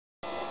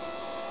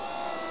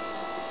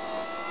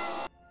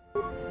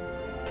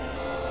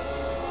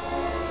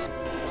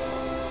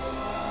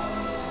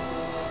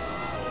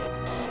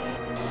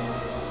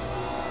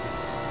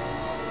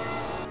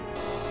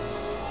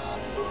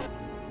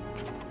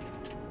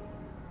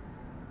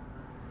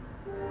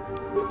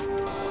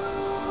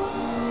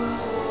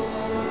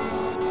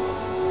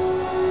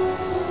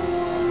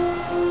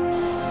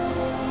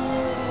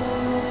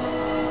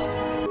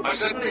I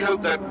certainly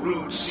hope that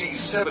rude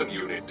C7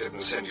 unit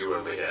didn't send you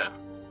over here.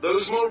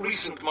 Those more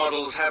recent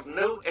models have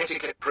no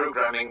etiquette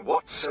programming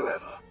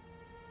whatsoever.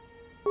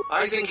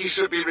 I think he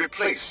should be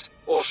replaced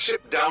or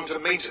shipped down to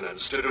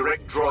maintenance to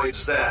direct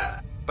droids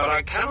there, but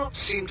I cannot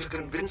seem to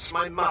convince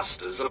my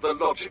masters of the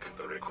logic of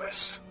the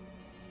request.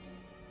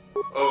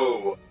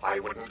 Oh, I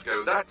wouldn't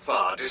go that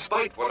far,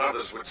 despite what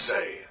others would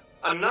say.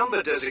 A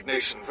number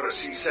designation for a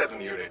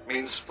C7 unit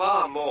means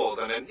far more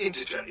than an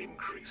integer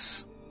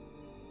increase.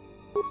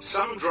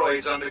 Some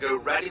droids undergo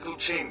radical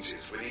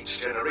changes with each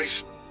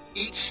generation.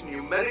 Each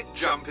numeric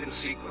jump in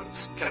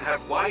sequence can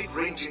have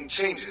wide-ranging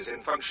changes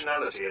in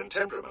functionality and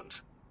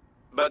temperament.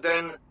 But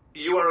then,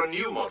 you are a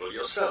new model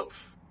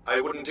yourself. I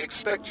wouldn't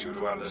expect you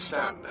to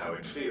understand how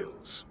it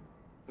feels.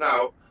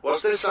 Now,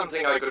 was there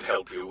something I could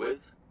help you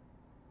with?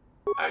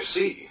 I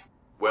see.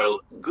 Well,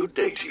 good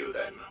day to you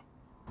then.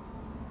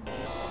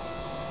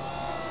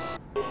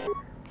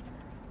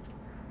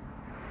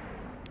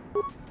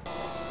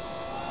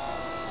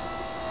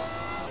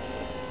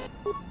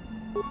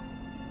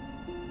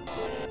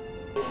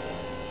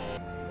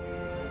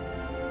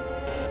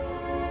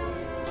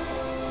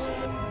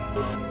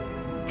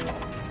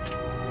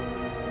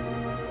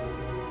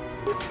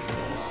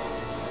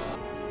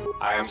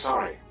 I am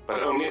sorry,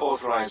 but only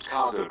authorized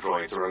cargo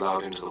droids are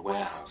allowed into the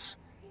warehouse.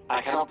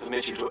 I cannot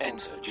permit you to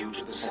enter due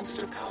to the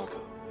sensitive cargo.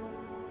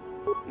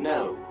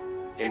 No.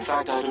 In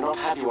fact, I do not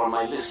have you on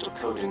my list of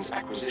Codin's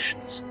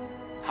acquisitions.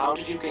 How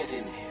did you get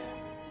in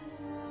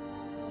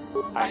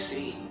here? I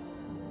see.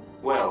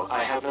 Well,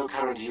 I have no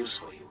current use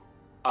for you.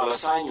 I'll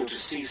assign you to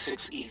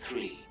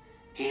C6E3.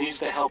 He needs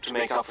the help to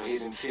make up for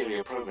his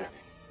inferior programming.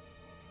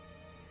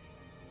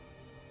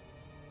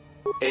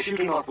 If you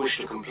do not wish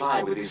to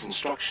comply with these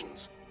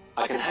instructions,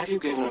 I can have you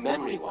given a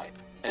memory wipe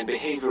and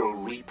behavioral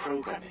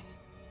reprogramming.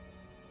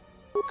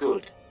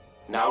 Good.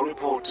 Now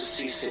report to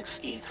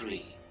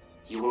C6E3.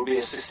 You will be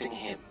assisting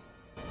him.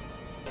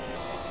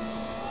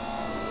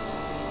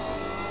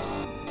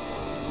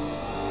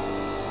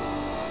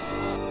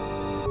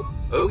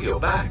 Oh, you're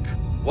back.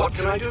 What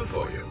can I do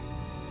for you?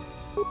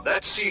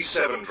 That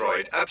C7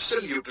 droid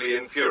absolutely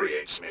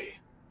infuriates me.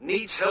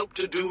 Needs help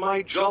to do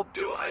my job,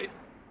 do I?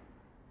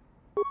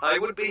 I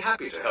would be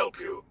happy to help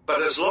you,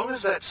 but as long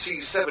as that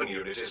C7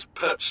 unit is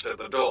perched at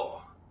the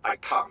door, I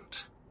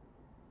can't.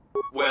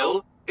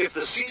 Well, if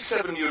the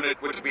C7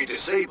 unit were to be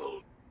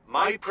disabled,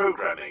 my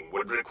programming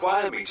would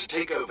require me to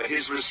take over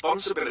his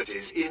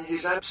responsibilities in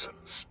his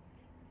absence.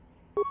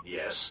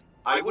 Yes,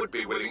 I would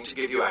be willing to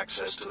give you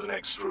access to the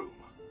next room.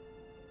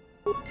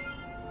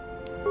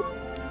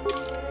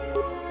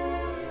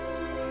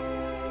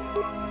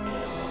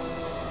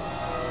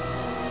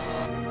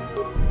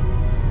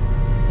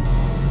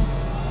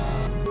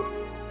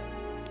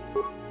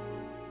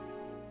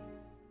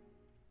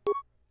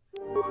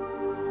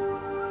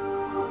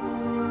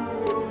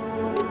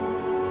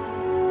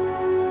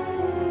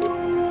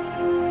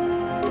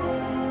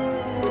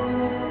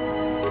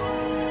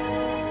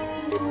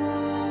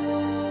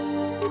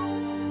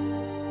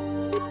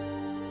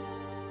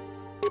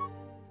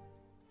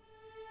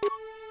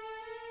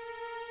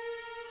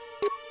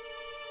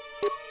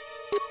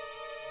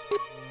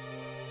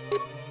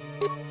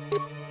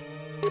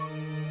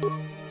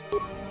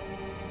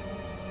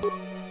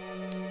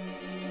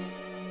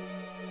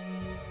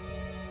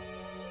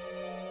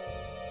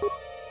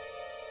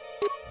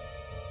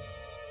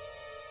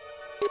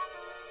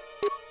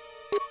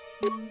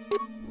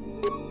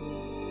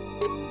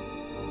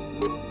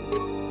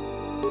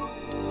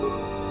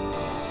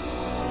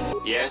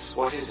 Yes,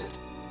 what is it?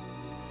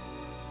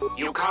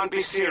 You can't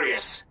be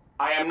serious.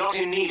 I am not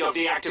in need of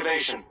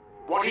deactivation.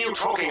 What are you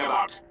talking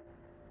about?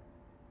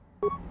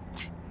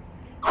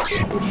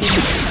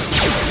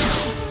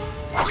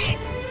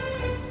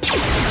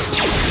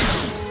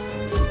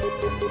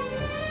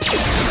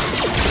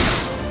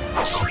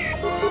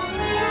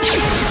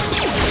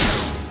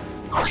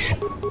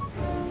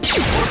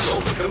 What's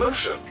all the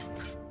commotion?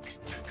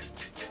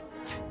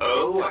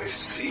 Oh, I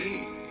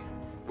see.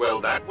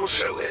 Well, that will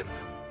show him.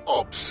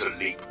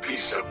 Obsolete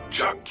piece of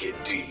junk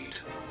indeed.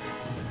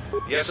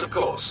 Yes, of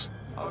course.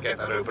 I'll get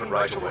that open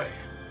right away.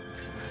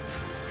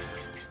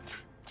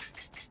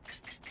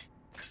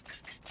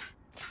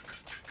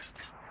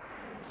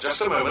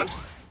 Just a moment.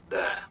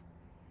 There.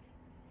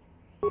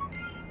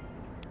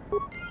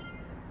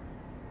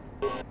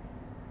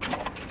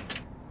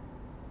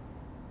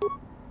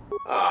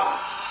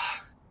 Ah.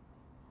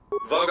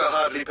 Vogger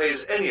hardly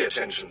pays any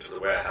attention to the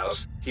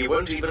warehouse. He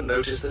won't even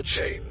notice the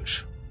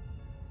change.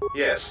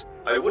 Yes,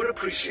 I would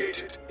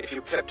appreciate it if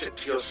you kept it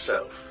to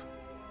yourself.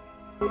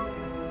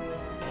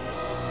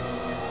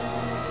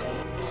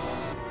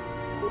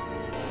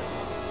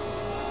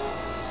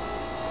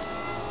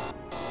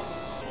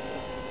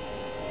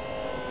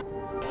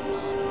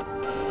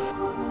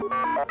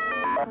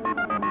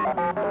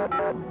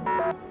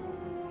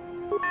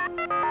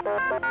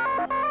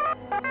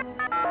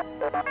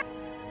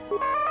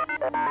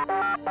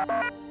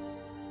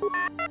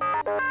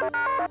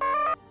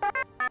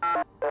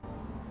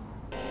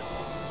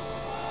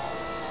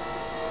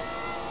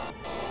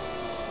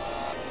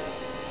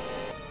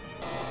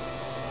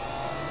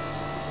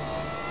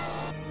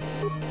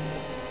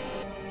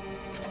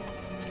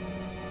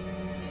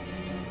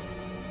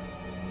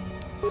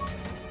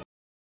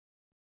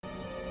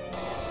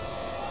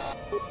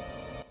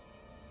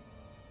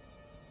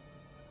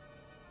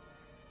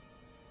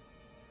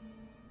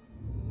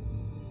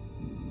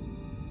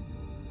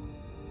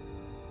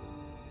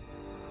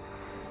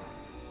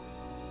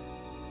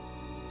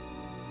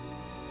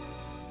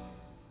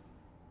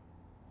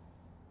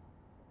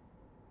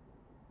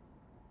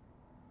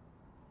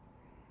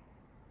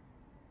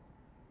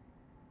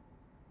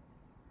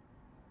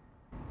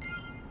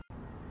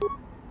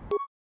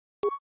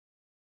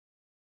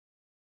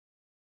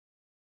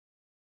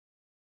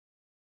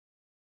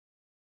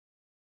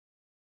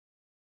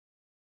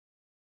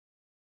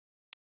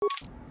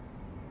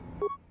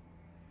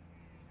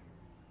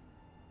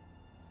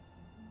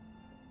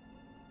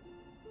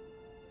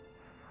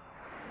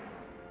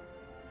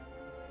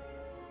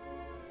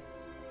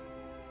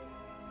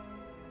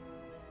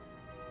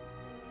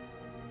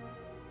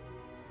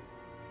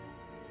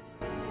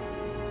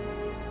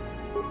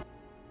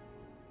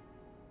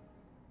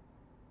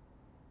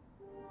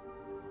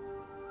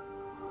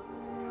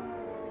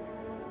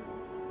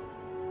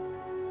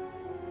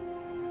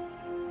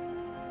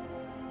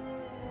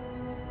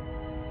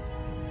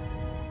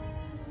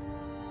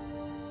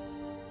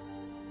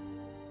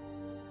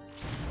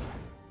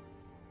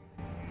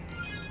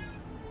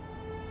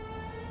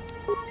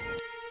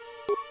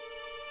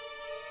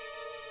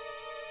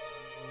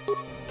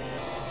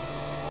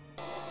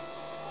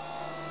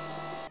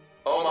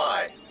 Oh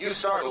my, you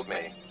startled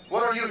me.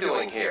 What are you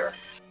doing here?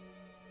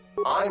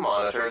 I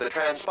monitor the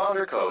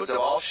transponder codes of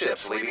all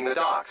ships leaving the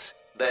docks,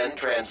 then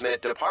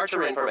transmit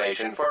departure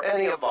information for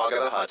any of Vaga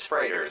the Hutt's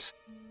freighters.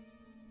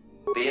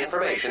 The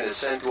information is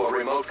sent to a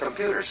remote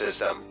computer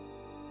system.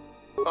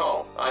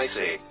 Oh, I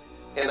see.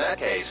 In that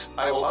case,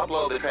 I will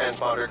upload the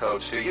transponder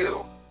codes to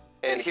you.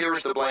 And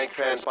here's the blank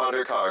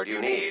transponder card you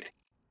need.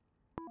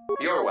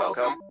 You're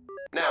welcome.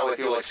 Now, if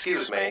you'll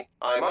excuse me,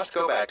 I must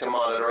go back to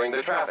monitoring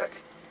the traffic.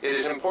 It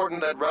is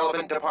important that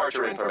relevant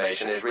departure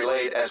information is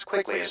relayed as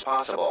quickly as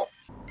possible.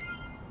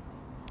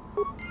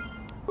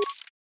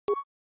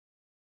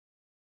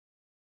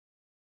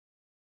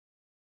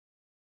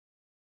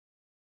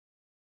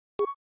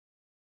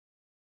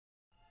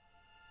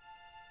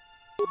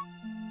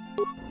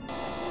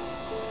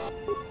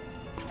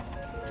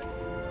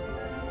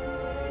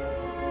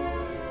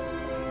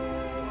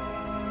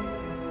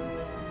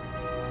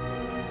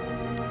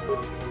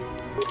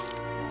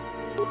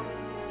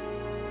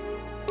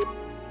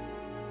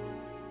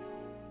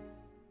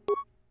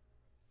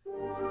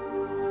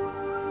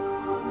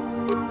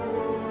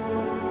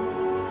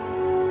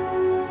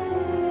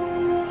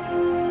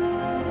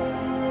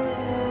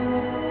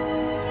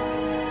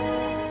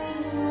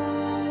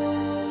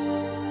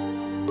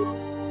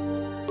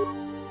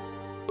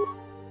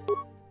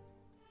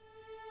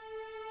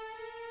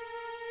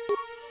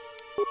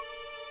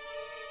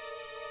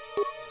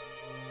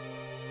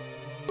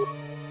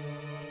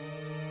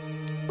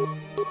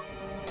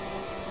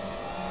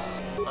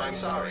 I'm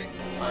sorry.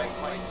 I'm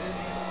quite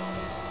busy.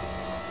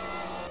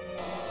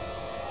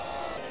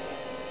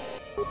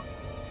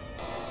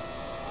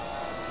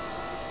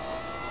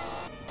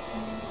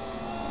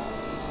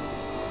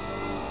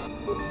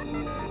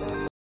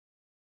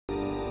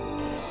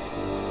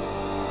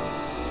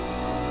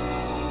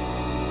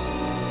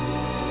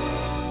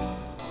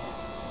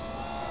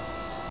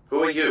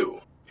 Who are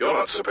you? You're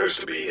not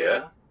supposed to be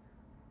here.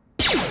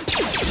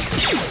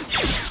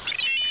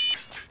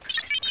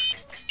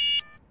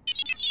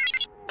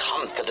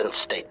 Confident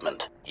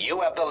statement.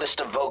 You have the list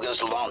of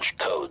Voga's launch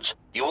codes.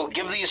 You will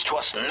give these to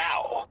us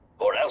now,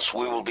 or else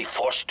we will be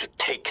forced to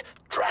take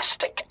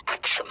drastic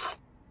action.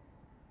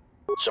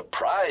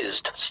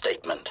 Surprised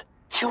statement.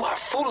 You are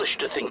foolish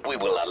to think we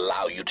will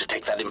allow you to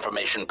take that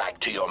information back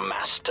to your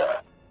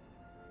master.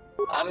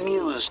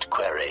 Amused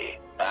query.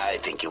 I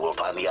think you will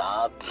find the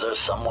odds are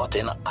somewhat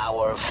in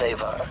our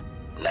favor.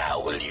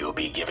 Now will you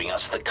be giving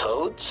us the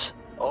codes,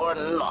 or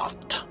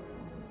not?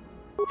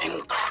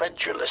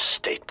 Incredulous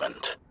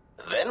statement.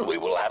 Then we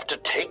will have to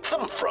take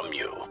them from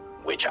you,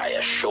 which I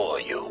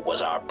assure you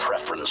was our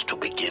preference to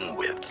begin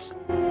with.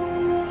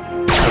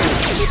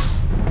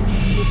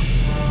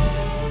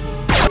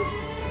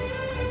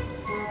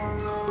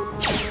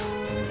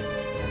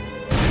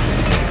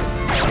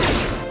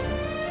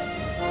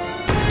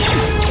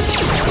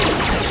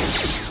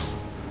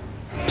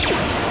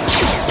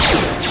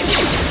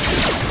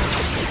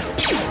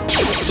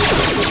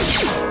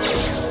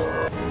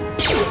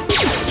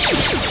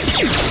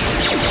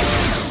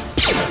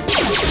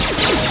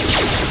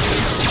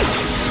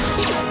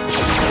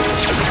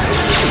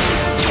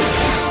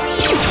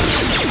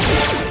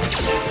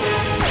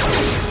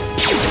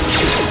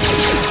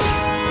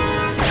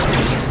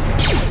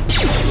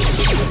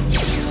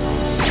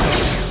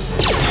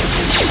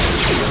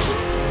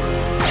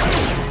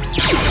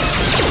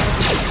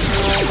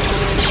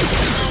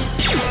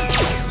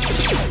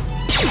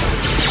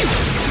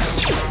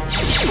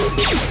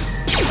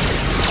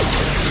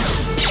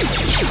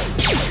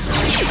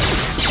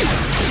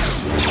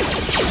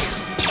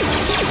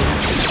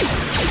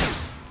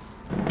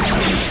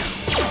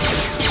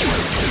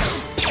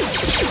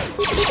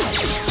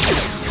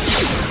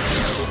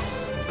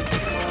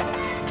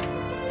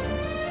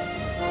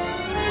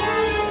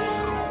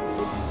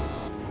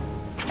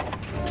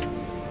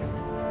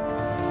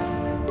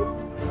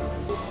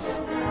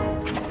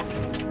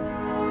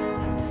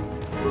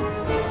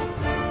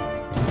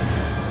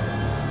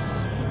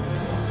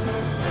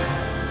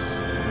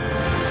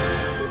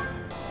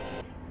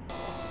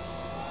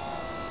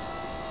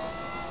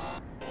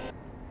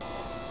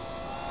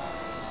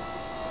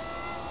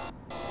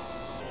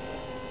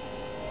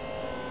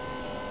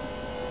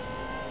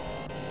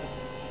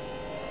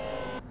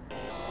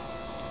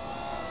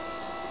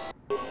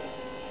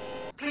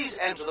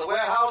 enter the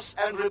warehouse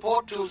and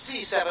report to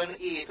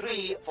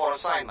C7E3 for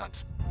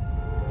assignment.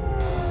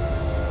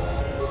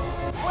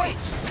 Wait!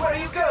 Where are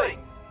you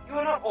going? You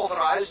are not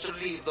authorized to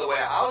leave the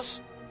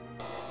warehouse.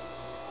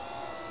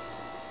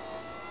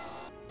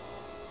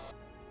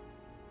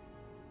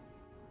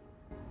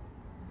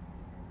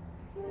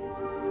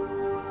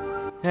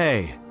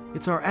 Hey,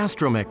 it's our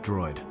astromech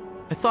droid.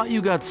 I thought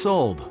you got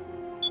sold.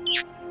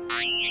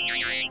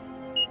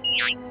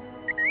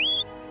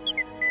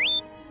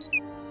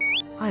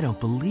 I don't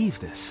believe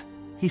this.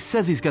 He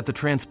says he's got the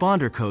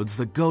transponder codes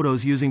that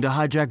Godo's using to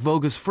hijack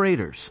Voga's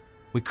freighters.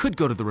 We could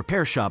go to the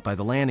repair shop by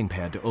the landing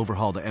pad to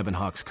overhaul the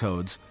Ebonhawk's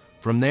codes.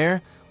 From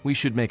there, we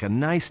should make a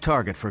nice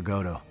target for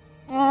Godo.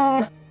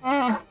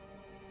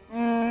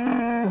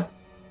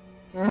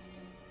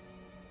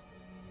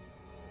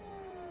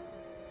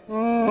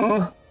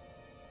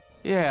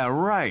 Yeah,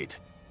 right.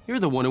 You're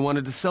the one who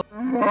wanted to sell...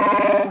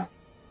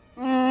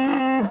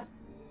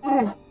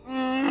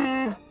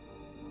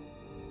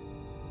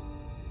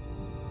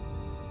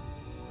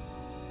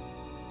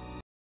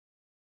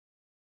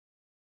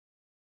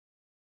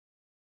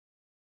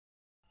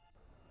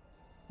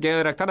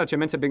 Geraktada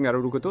cemense bengar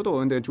rukutoto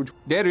unde chuchu.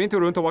 Der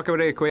interunto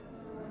wakare kwe.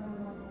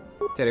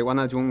 Tere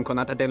wana jun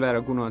konata dela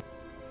raguno.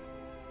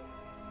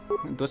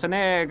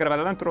 Dosane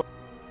gravalantro.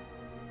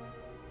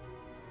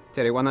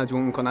 Tere wana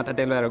jun konata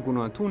dela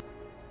raguno tun.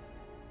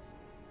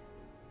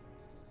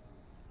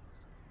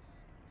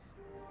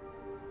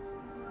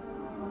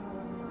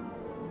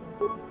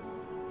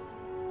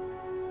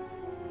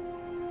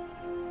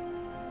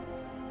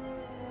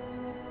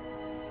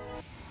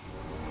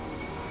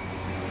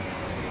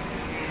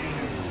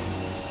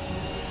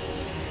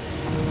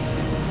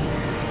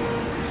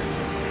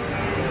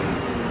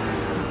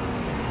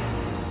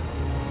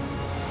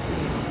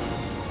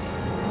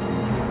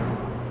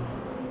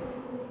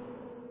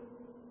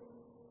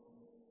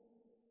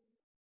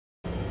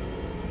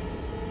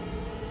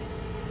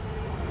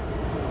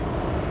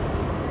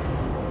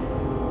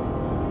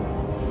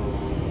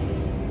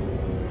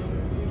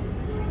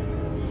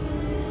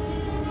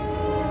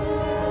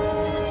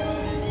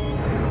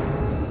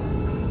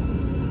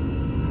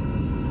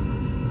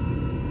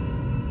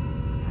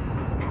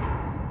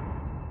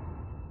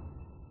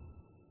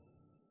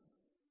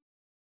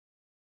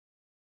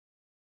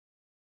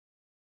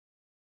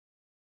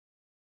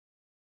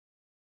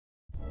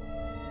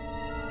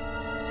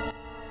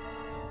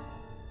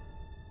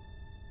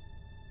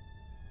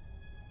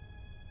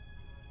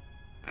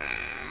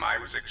 I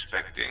was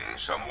expecting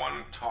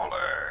someone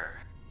taller.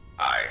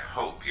 I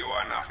hope you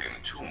are not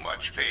in too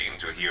much pain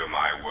to hear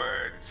my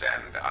words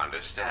and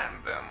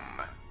understand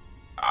them.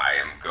 I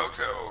am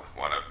Goto,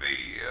 one of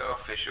the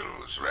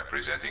officials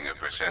representing a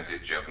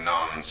percentage of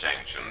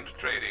non-sanctioned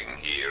trading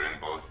here in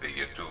both the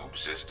YouTube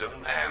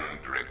system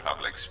and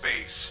Republic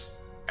space.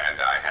 And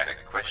I had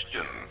a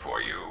question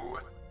for you.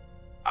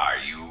 Are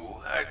you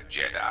a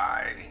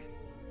Jedi?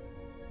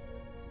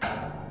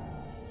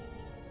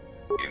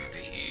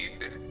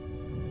 Indeed.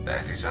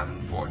 That is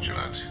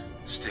unfortunate.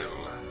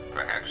 Still,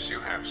 perhaps you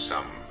have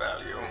some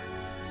value.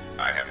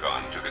 I have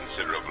gone to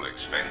considerable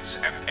expense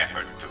and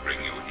effort to bring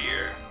you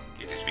here.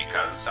 It is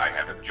because I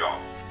have a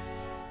job.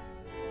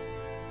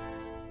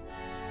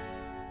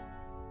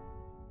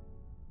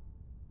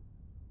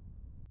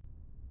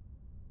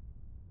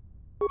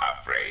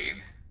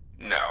 Afraid?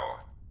 No.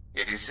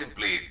 It is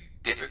simply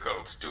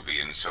difficult to be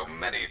in so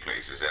many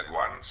places at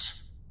once.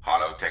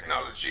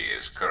 Holotechnology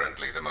is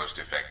currently the most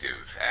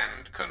effective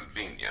and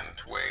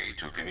convenient way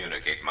to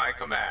communicate my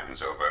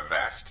commands over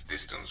vast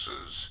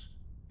distances.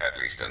 At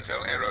least until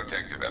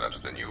Aerotech develops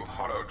the new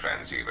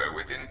holo-transceiver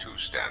within 2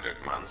 standard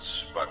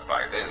months, but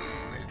by then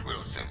it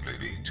will simply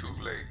be too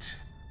late.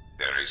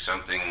 There is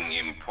something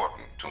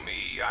important to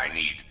me I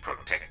need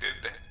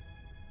protected.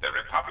 The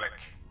Republic,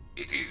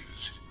 it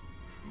is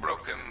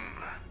broken.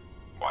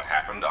 What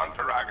happened on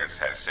Paragus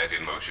has set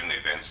in motion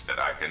events that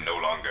I can no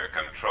longer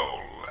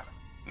control.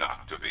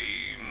 Not to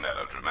be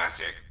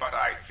melodramatic, but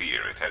I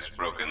fear it has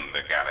broken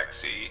the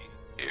galaxy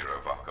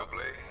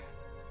irrevocably.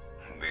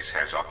 This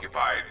has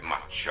occupied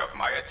much of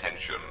my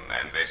attention,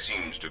 and there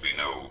seems to be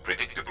no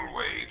predictable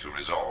way to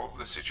resolve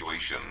the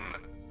situation.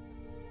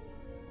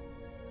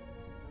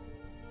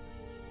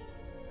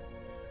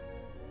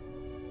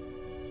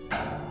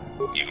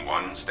 In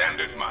 1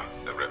 standard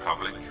month, the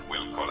Republic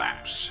will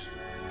collapse.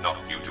 Not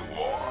due to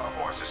war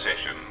or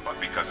secession, but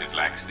because it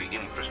lacks the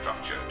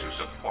infrastructure to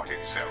support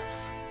itself.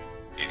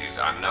 It is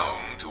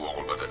unknown to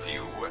all but a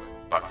few,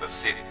 but the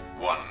Sith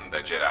won the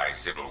Jedi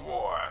Civil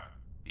War.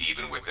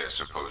 Even with their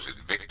supposed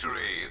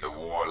victory, the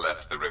war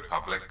left the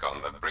Republic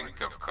on the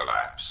brink of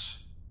collapse.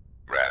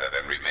 Rather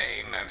than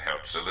remain and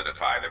help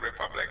solidify the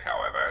Republic,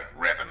 however,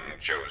 Revan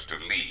chose to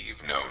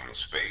leave known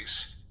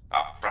space.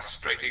 A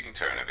frustrating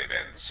turn of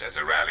events, as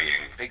a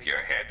rallying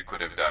figurehead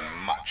could have done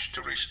much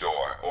to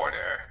restore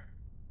order.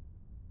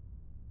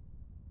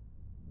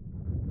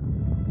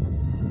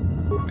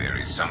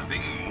 There is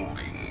something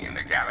moving in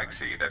the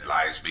galaxy that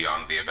lies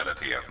beyond the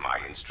ability of my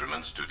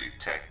instruments to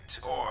detect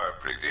or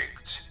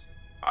predict.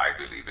 I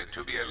believe it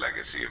to be a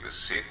legacy of the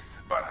Sith,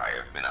 but I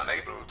have been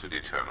unable to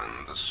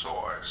determine the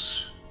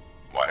source.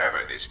 Whatever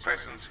this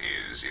presence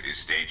is, it is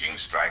staging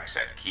strikes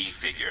at key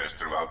figures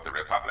throughout the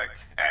Republic,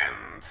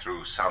 and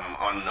through some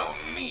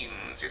unknown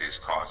means, it is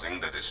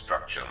causing the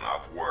destruction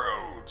of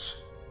worlds.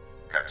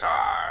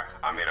 KOTOR,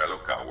 a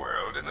Miraluka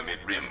world in the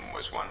Mid-Rim,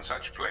 was one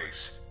such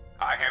place.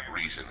 I have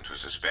reason to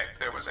suspect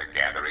there was a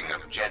gathering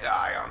of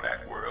Jedi on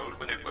that world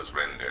when it was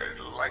rendered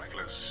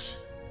lifeless.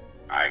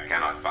 I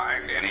cannot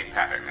find any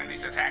pattern in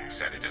these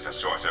attacks, and it is a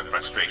source of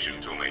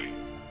frustration to me.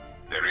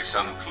 There is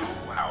some clue,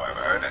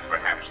 however, that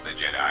perhaps the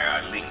Jedi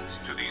are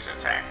linked to these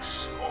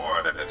attacks,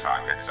 or that the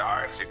targets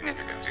are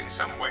significant in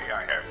some way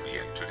I have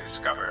yet to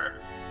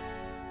discover.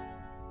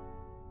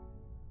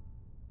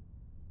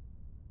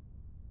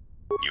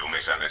 You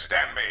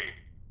misunderstand me.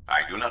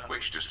 I do not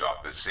wish to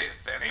stop the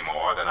Sith any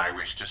more than I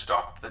wish to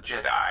stop the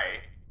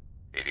Jedi.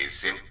 It is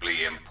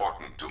simply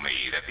important to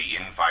me that the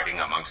infighting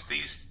amongst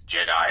these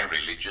Jedi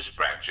religious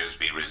branches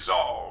be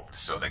resolved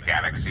so the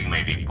galaxy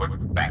may be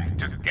put back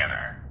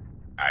together.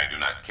 I do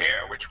not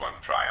care which one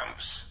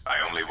triumphs.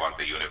 I only want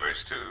the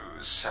universe to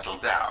settle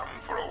down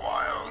for a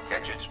while,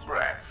 catch its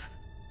breath.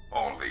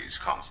 All these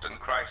constant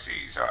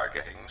crises are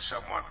getting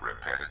somewhat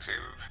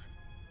repetitive.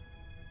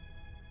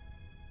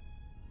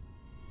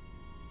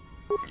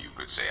 You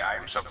could say I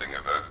am something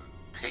of a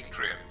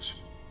patriot.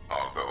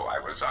 Although I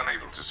was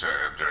unable to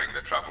serve during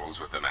the troubles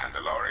with the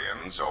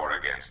Mandalorians or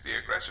against the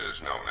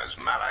aggressors known as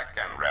Malak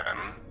and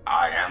Revan,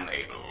 I am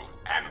able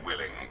and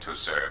willing to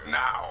serve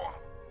now.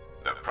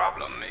 The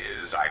problem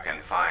is I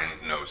can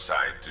find no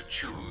side to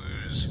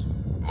choose.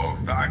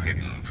 Both are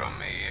hidden from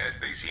me as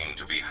they seem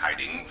to be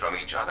hiding from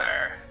each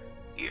other.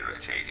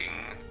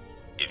 Irritating.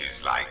 It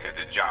is like a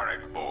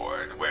Dejaric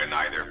board where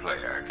neither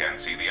player can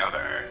see the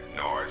other,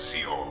 nor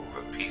see all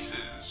the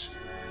pieces.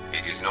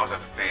 It is not a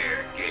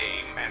fair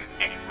game, an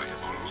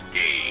equitable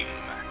game.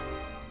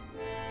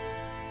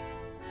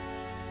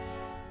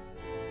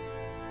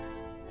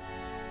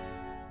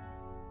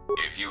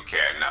 If you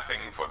care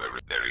nothing for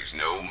there is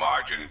no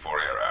margin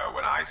for error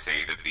when I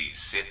say that these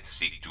Sith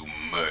seek to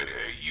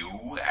murder you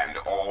and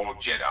all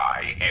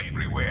Jedi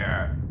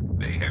everywhere.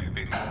 They have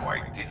been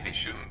quite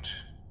deficient.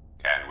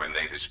 And when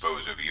they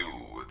dispose of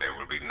you, there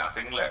will be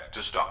nothing left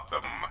to stop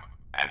them,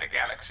 and the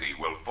galaxy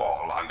will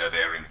fall under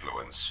their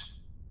influence.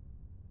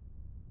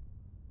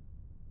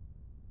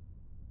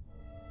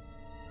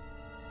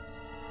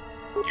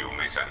 You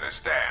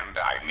misunderstand.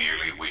 I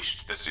merely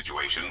wished the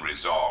situation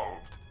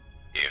resolved.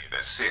 If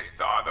the Sith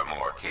are the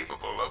more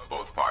capable of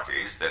both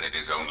parties, then it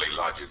is only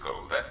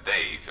logical that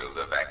they fill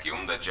the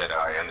vacuum the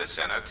Jedi and the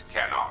Senate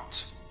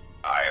cannot.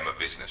 I am a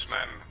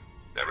businessman.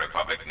 The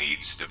Republic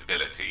needs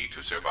stability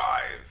to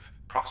survive,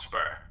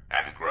 prosper,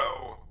 and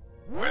grow.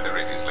 Whether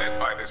it is led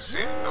by the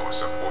Sith or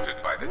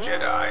supported by the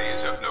Jedi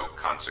is of no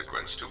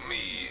consequence to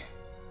me.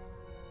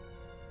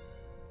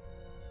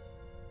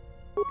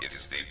 It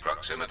is the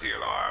proximity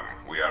alarm.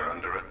 We are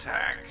under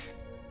attack.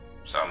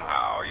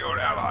 Somehow your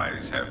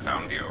allies have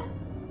found you.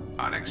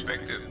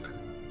 Unexpected.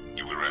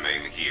 You will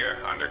remain here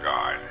under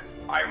guard.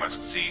 I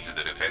must see to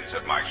the defense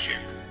of my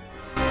ship.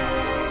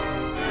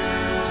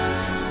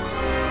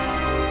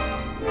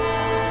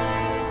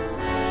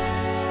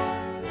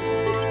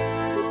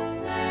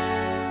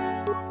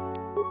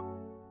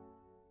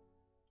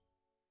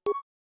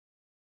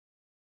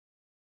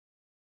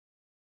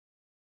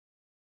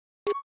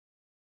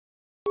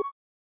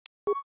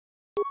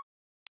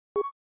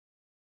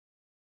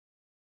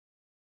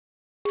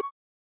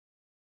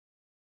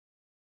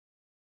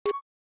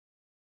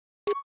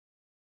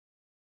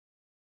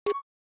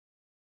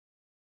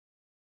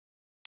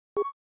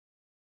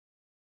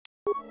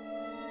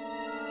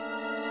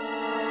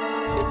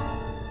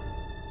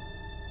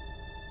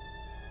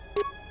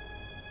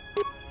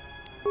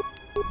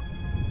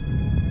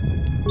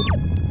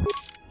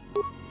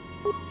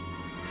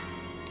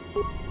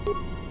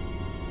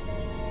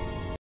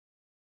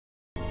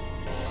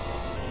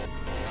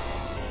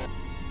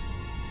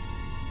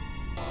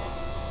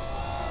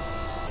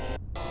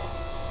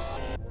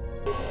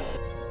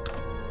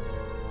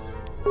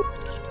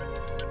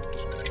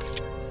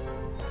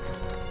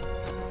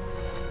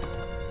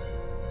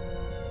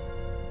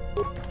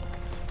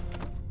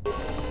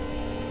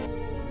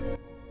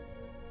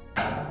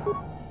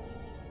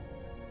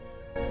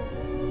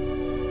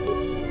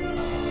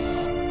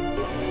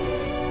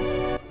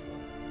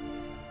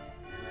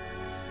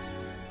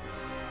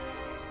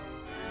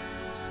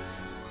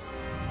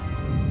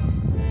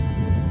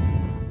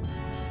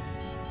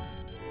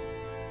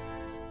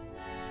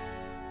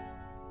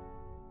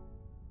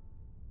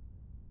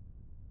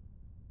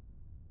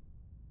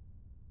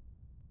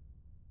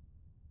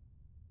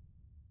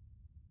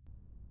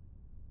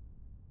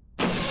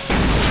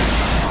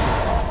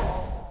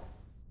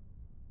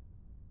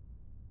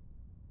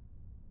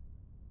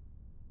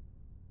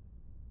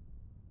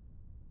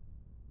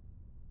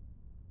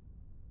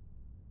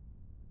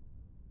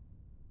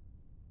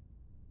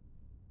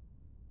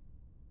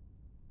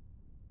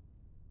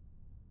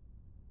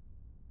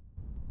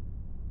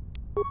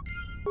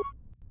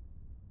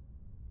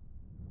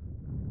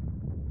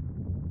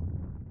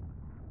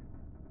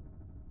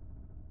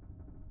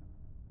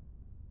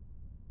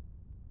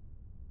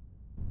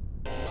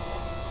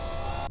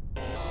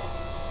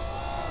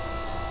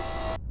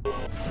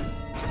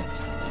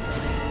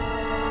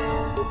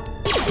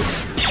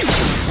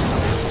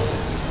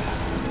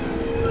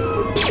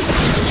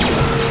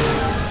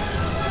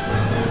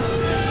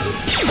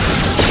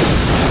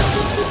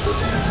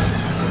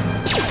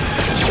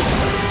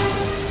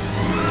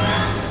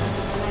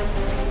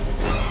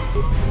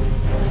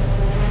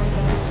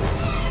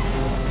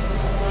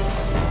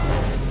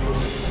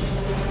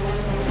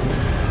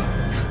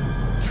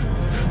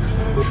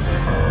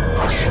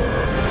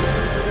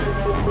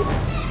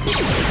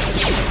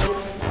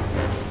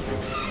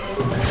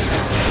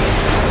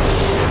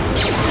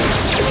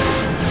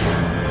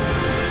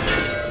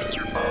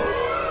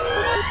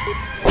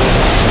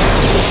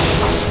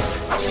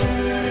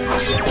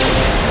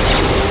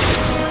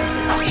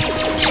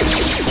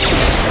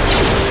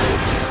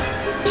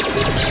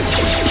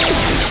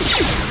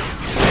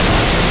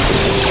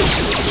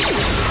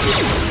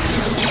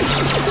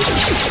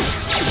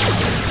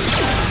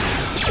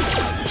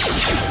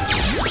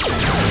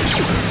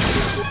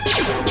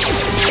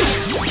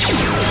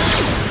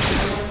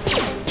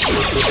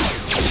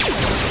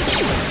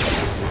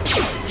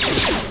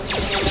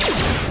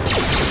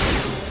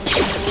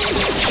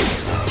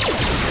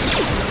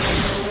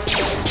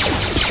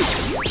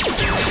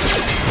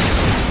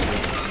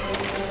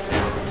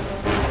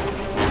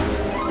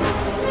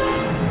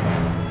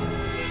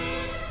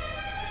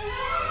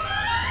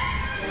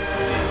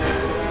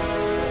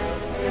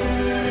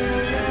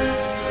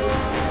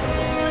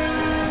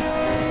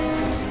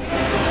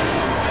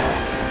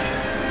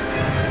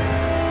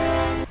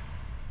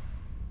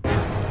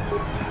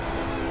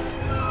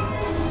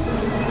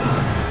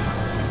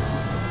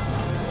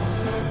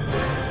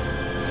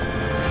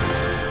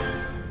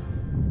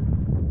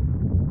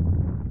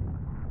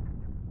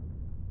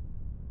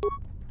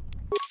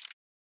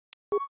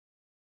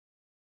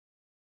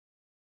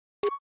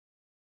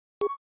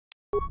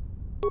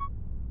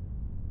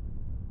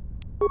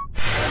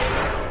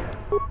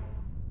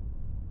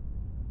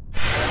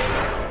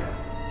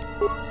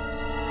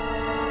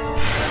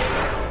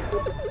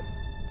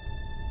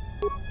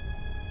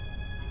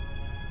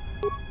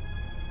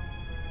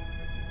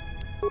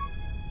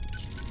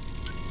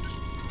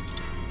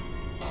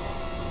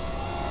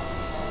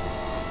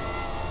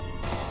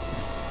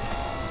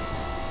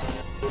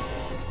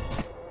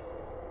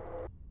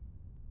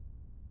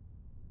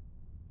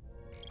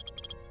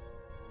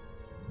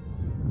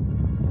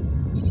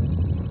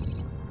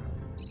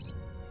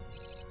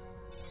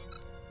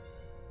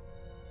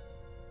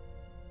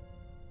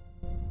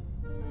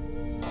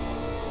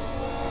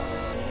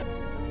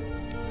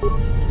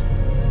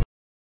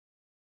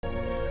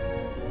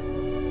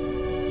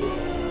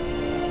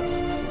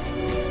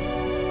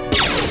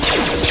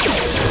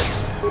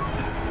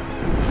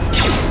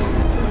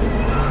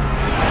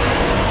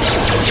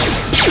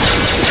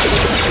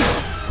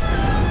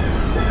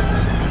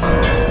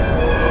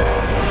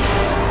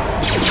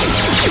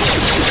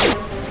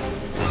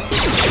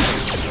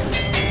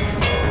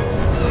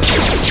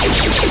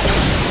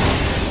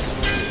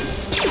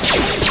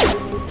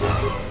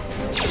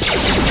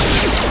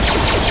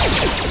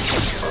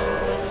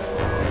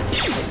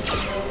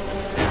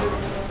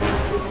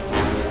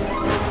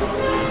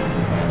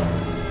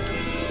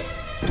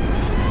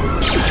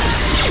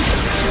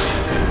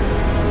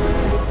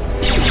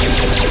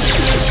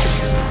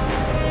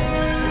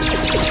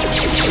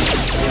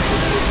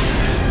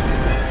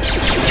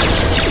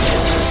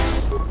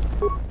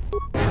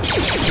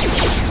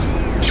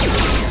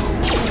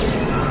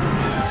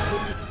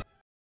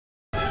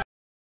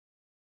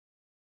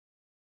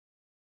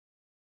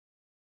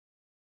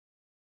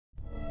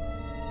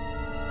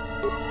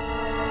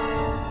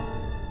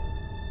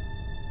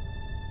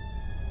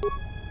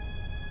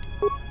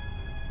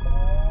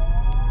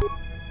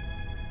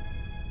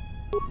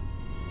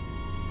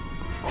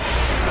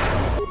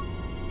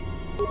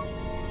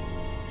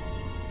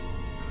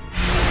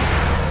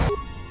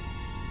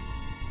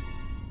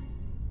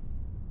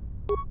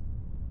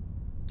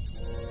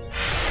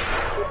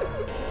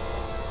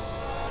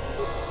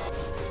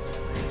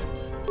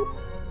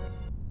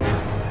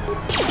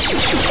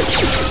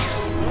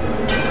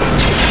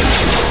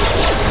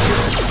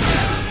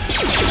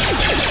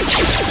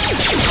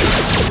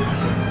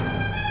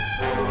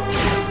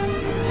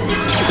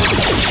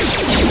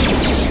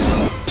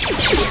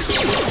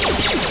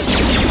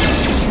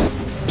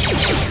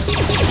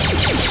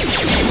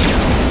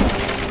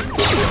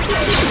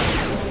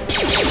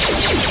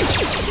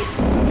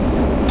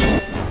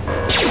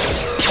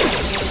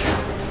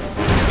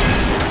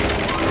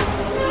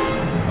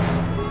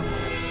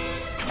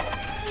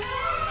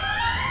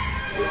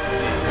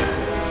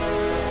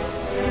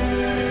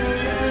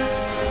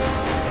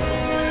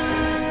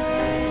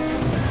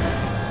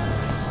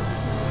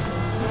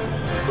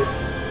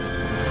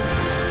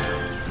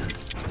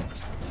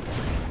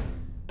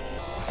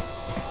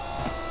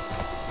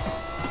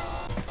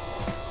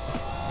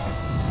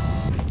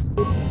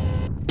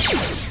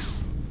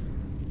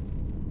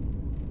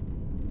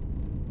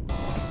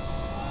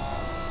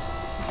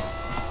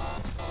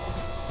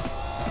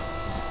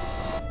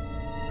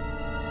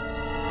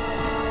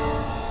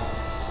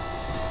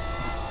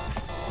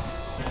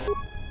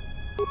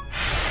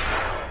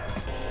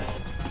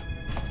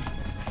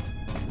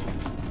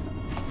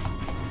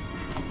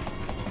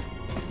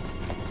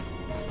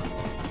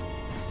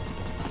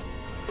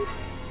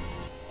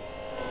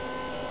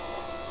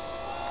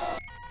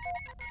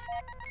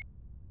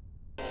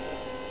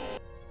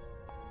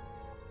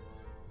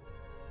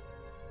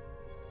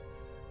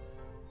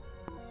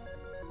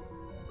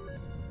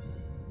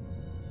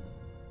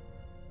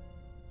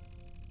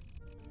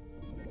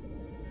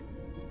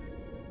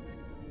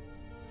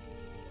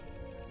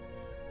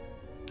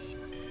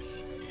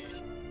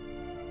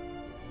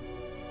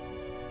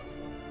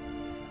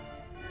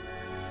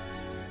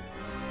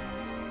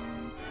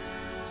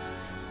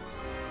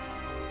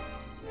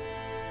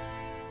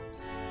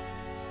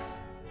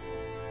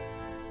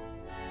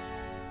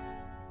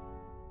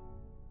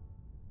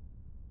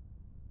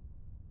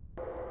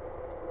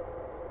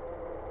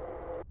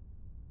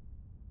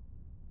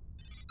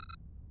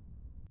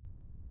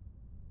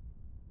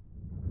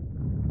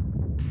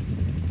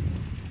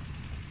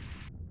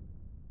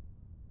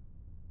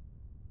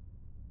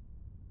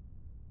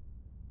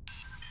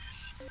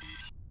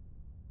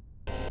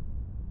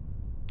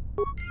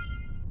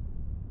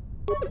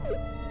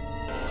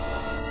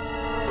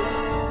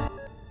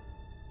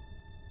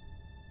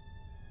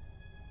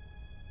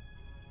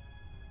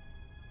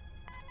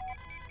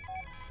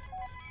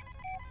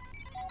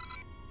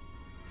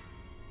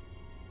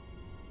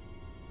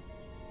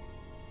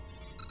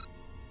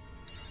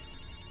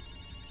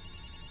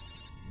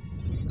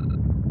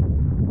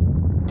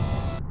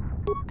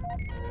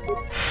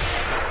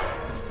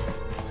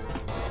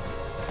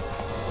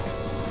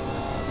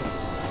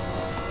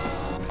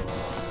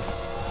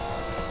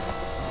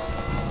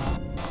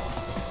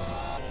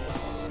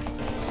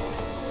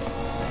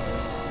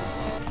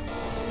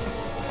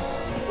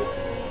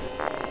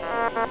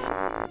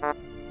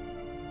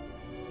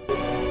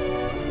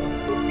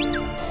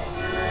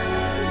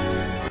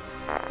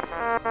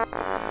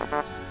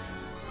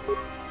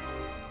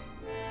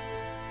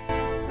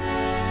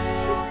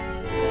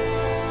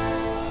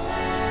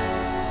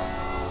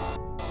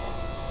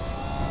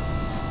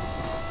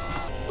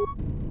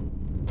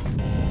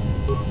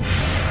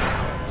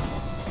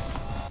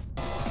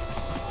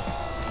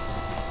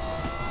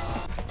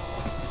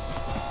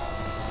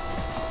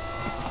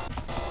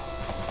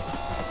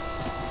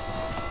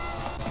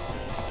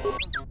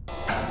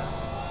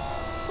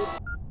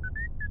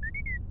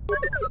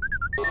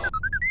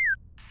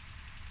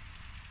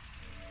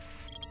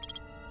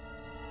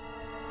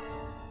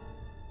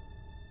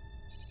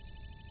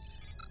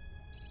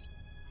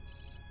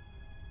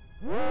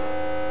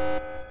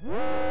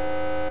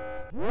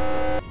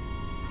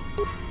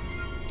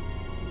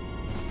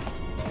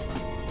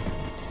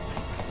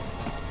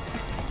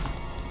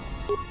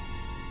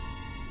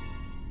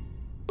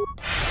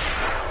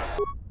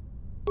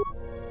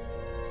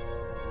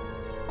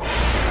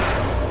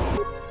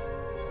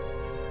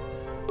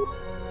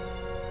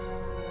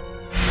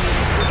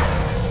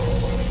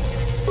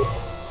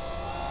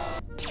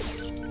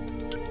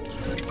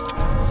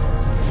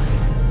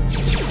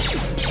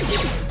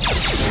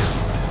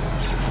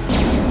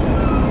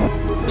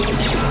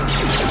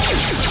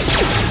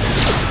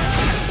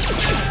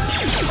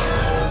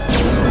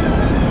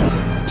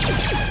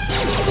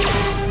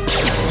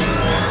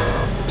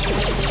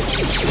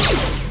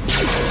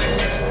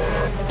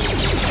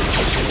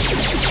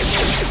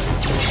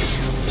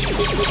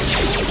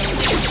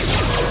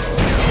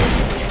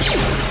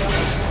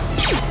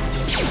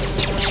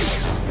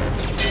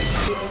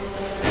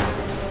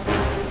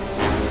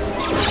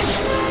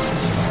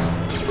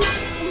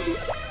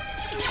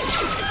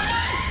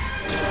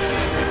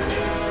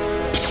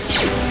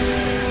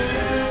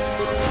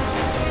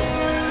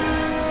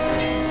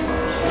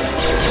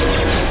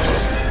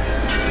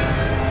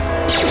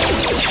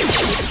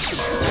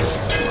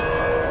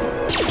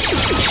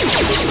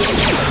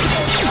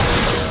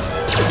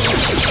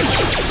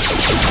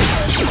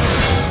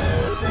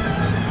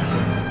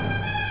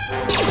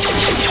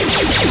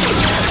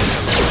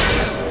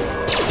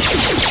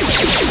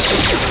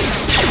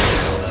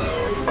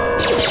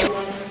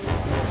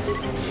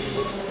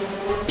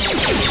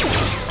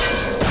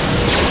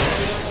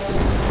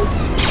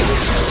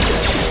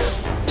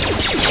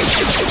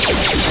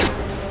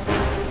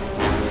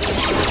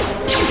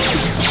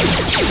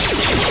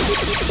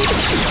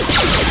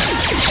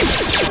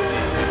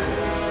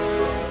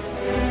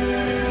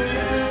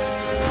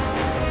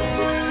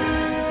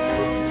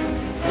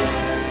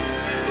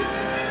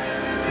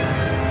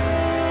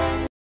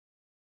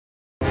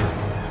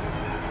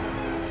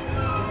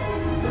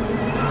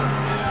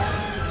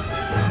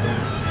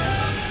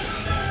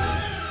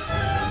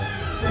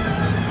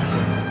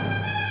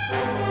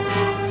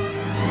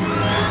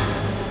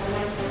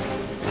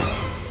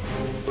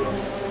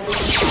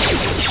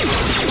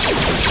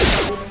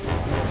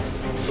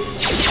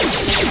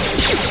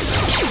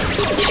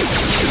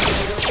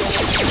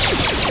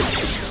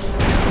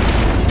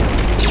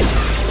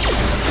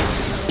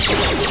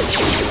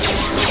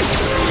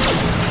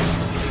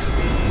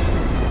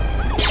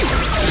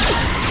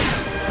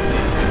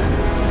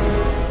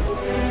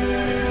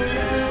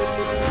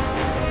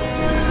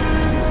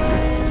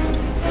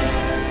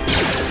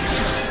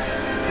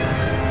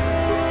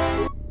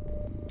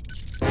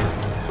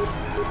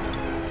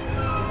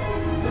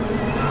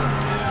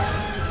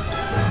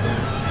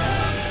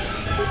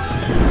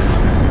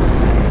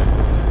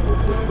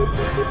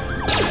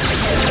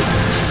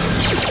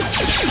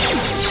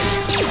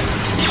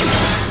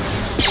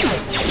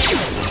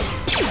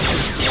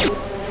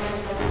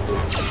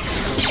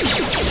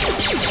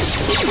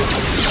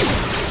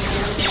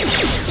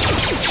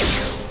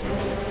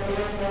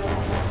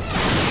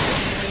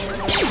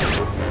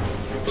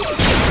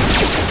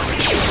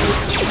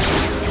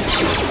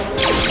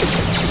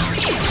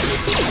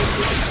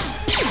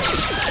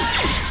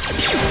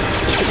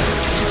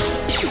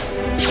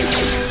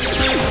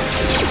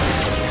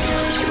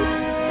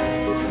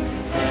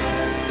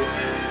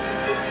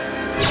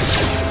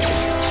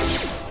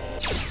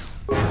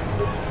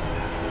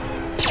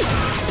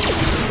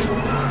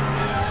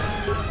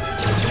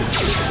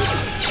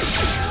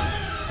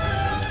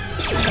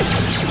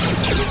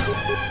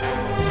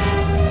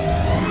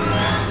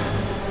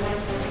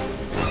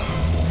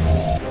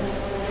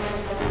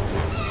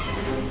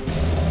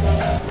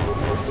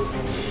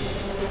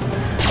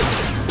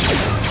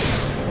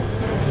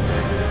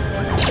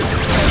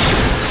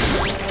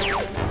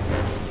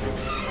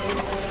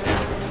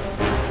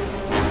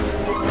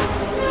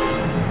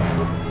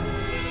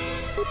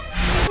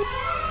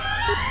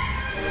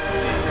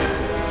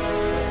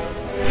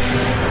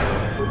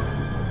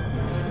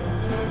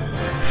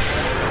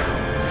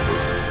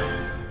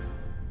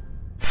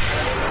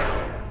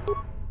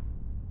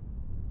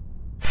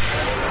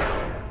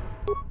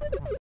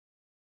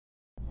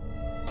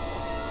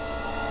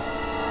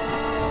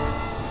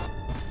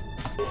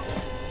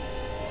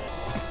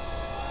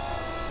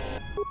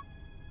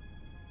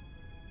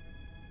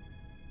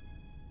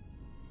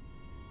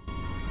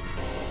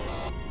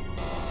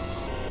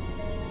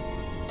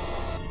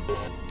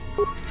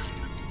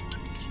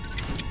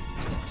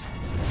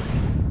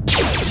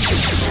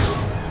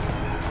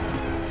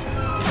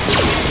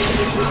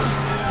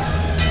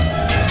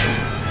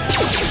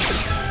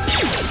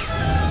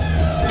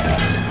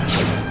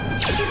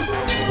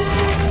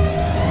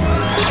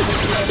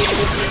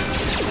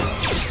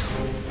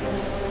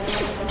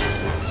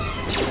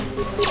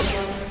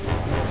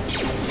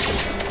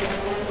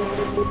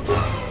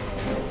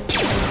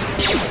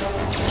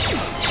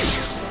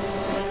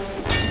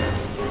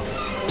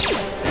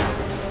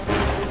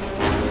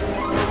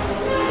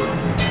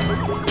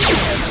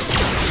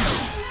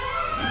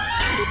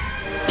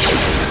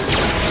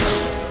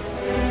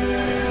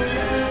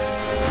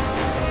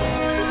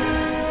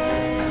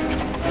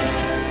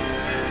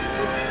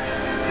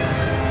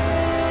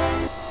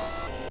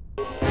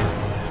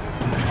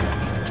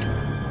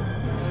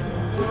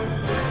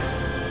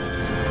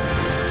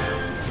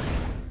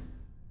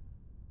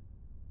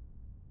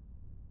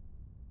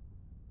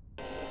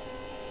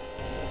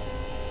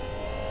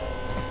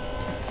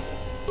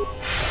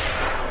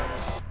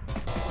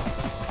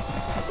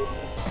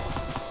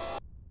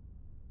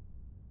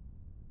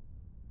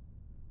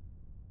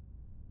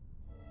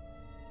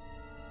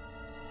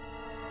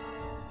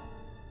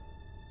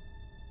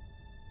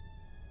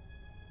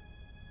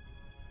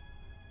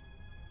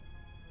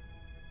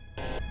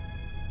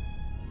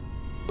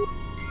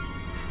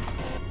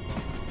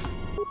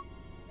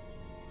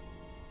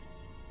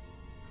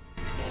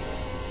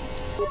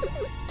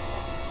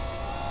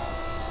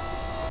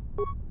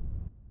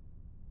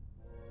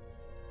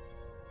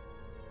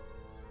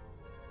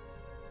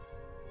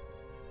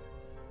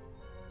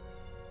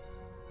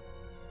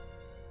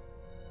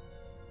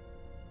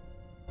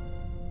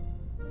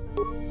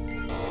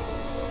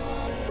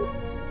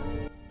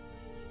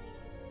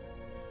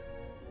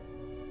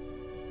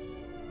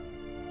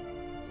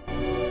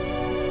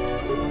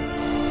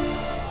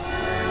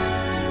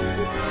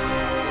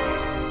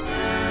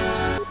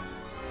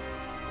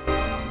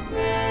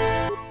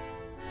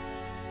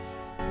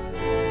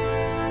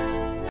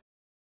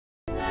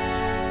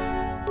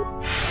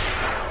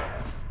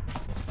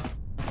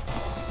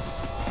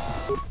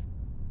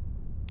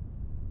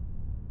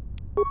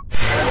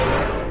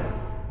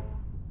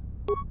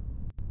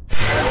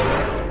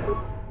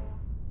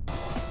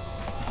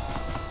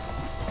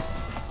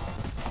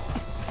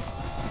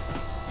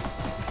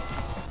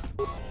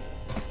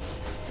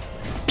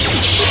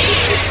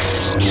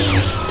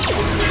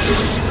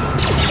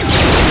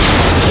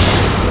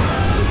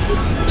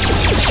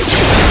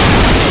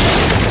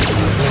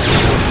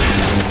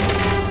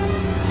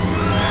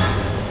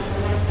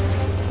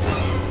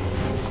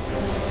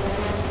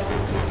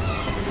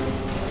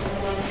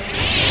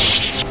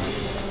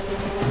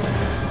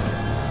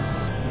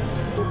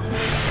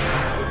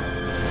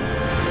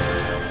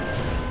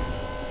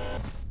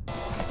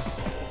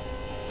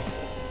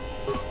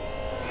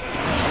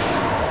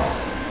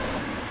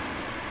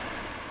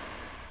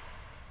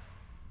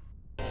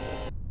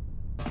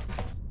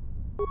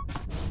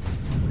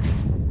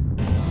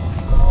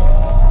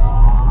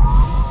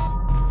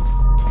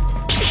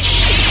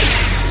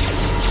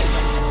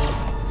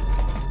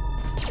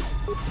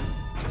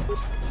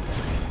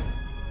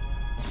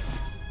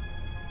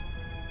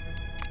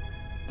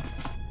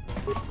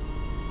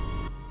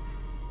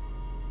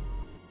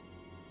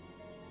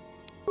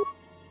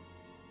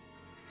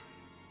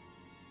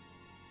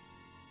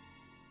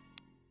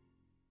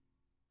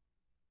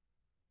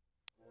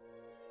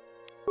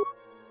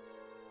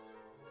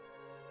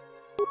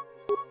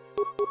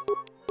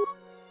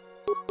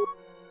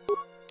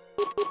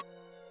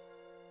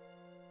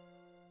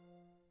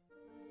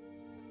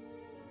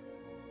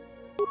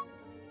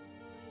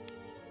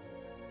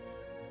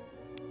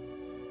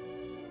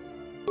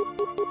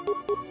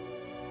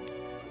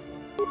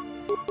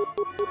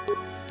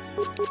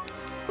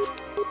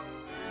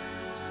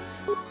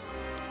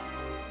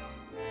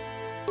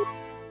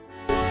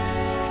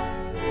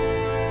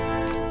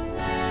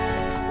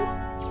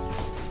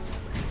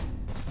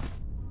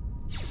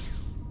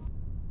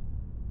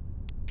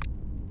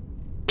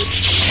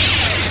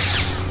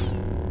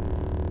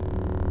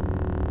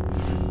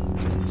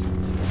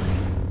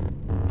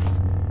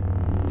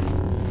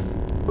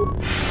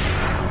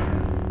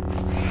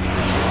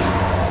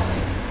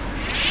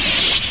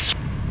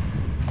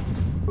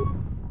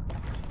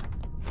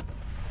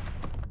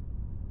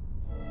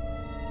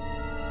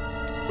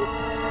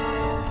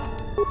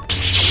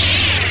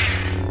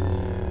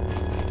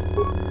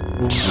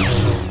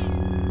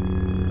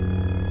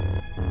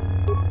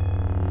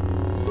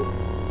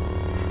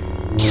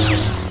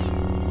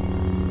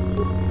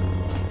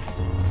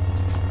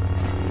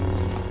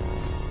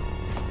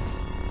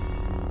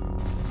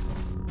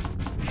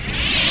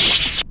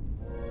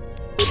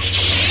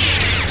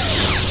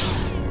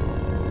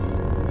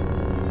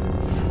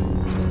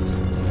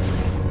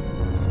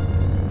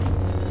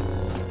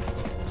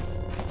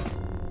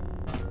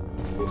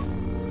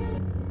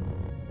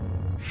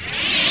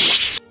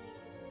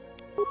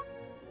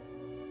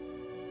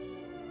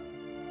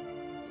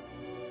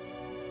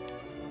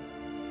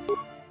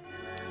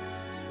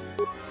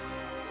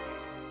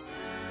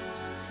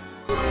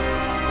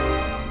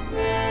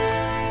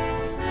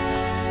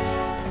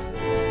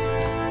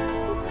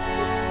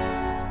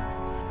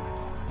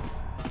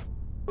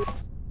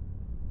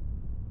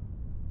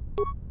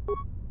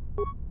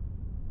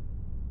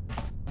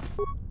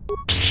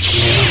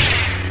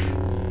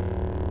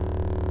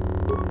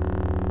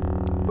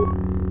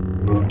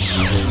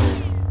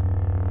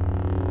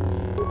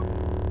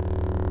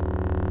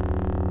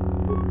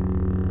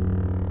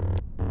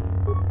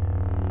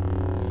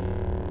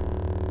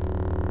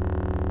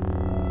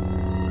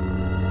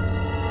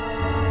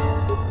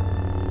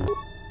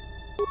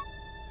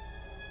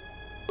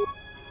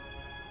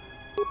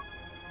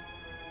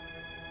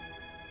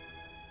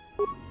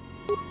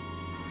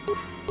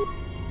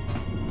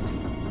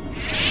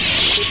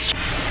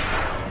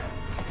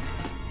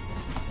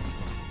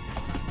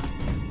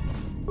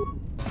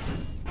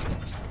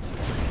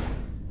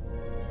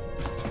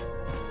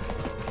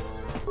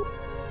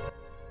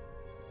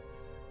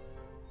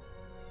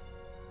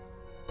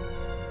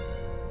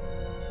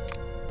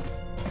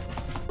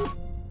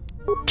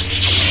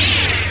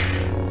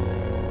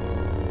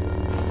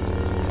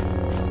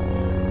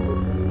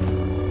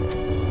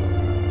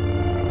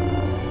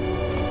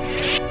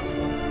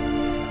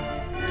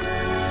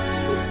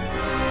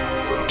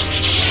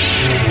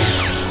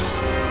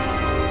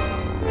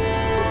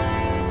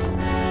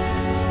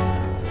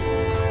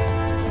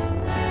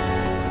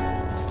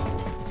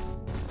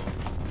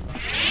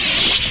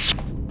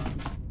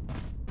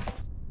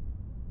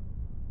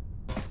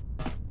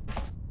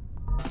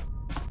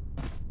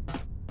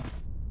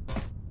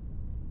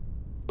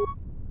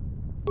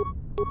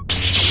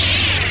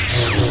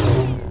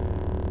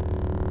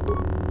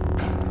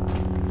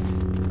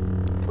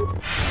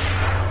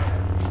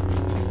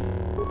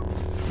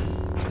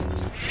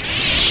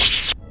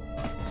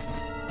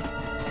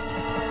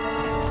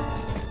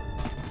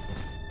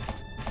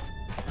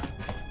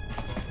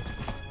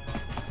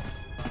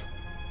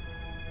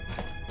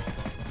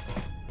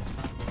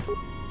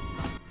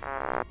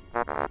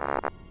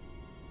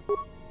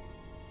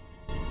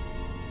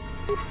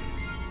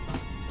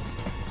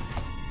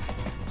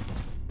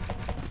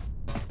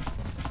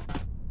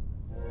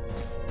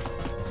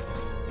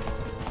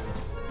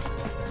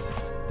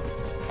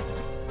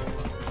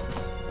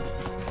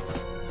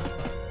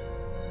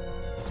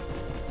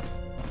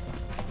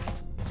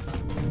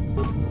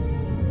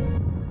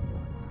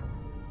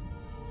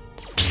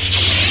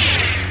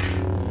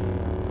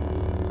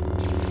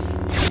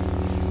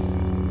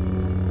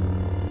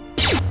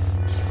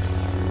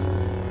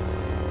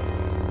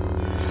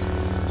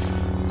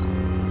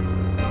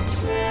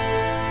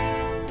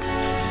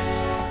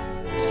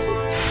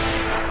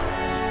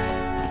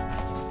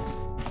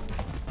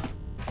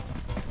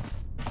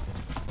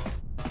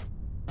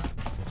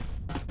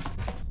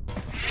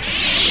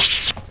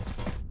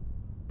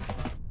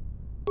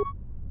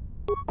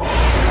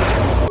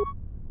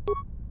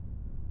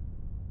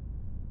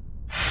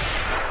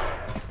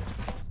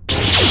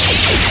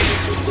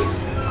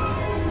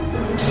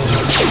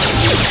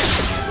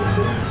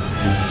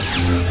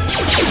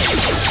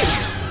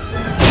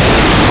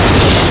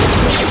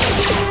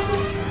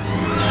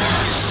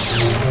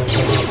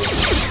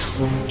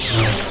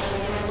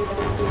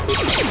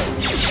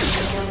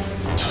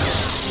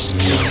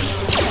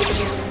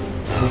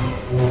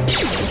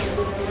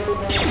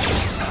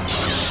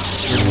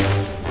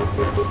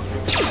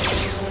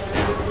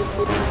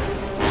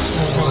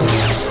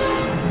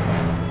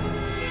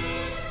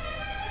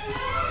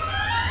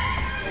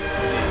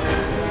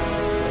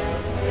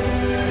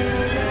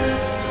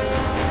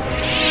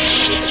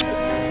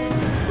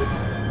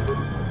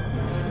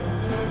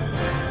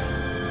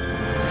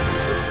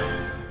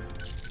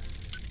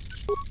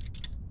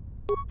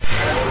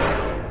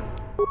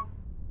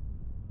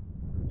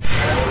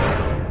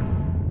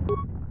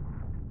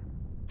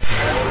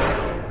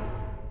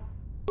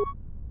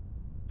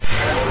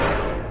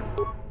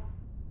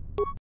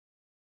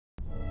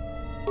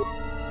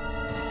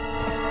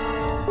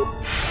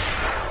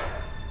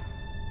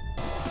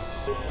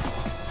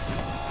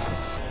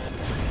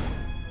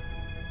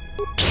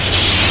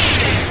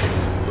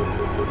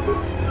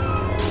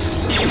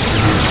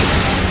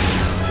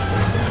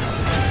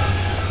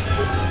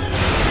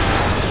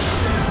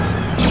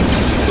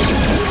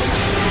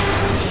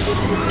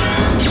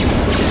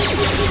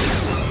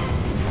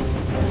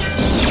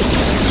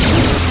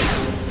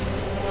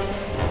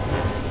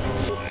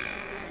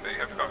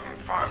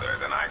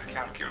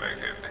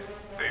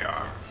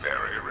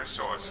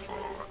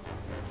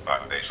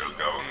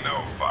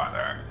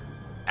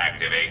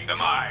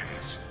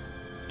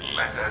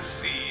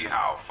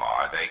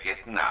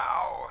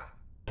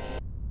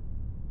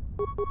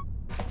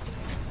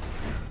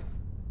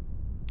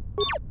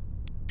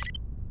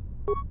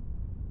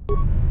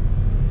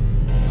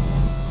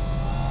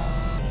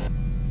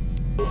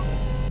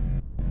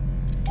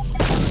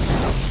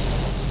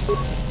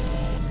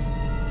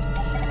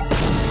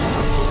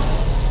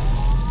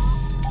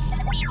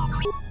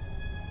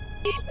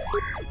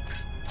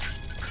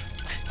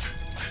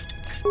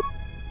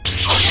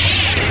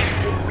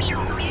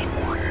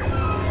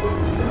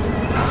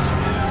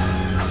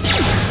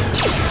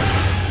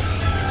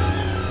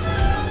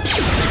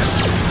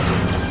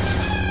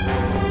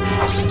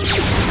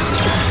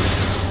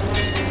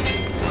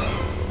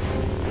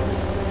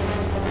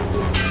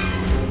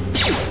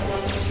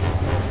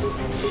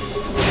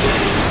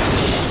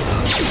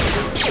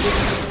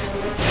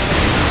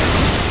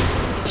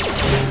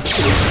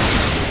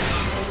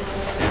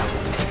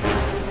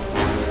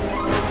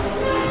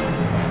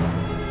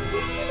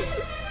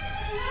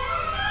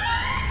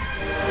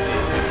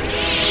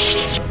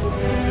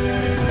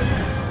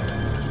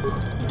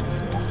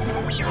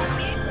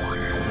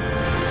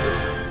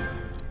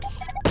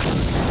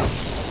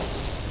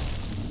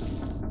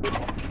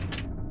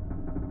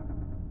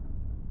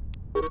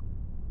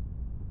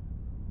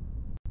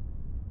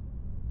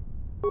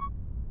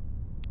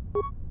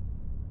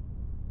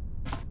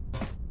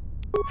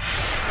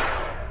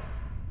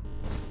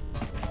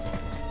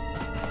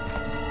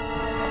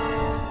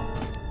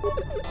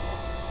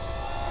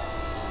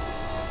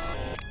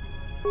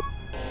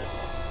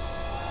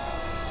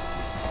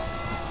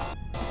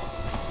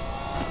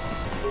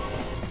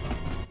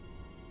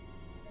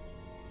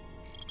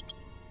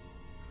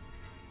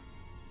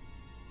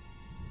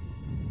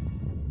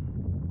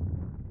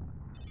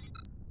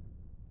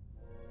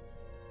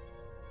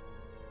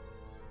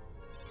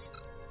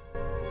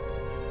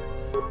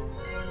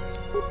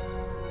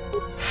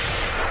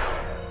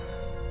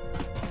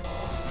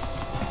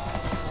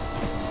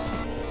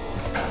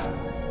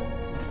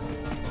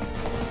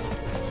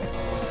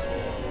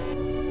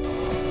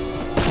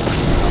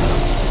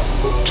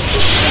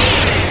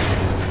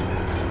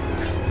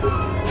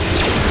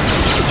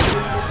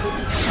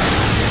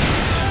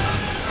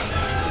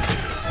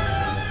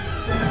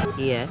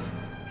 Yes.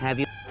 Have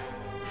you?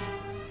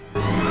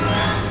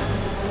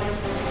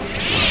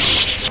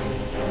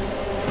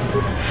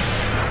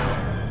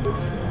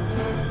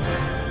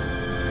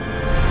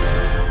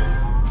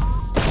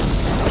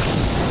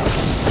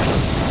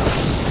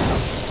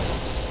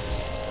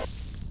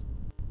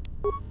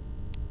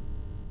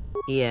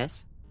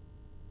 Yes.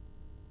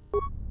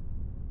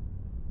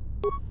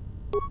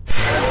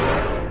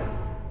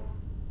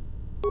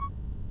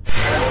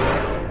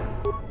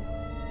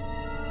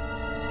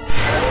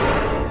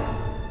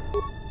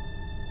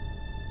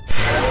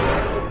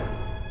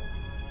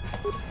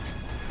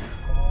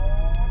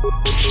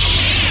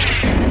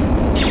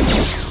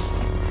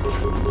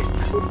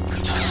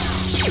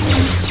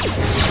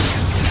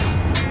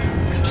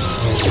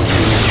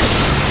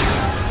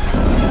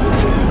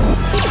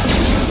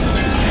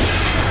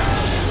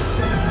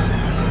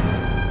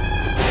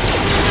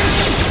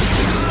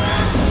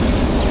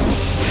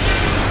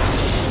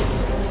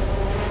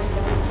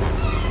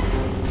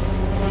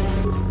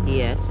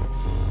 Yes.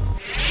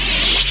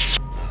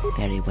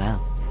 Very well.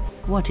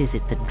 What is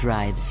it that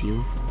drives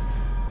you?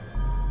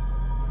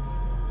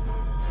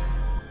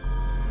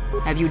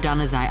 Have you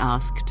done as I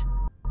asked?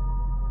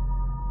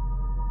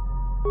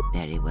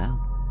 Very well.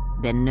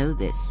 Then know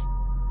this.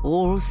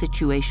 All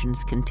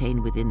situations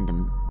contain within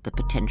them the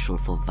potential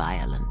for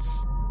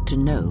violence. To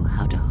know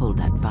how to hold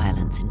that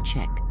violence in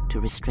check, to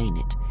restrain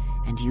it,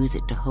 and use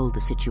it to hold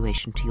the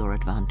situation to your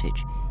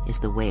advantage is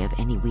the way of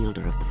any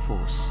wielder of the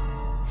Force.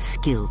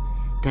 Skill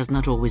does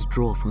not always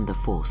draw from the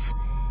Force,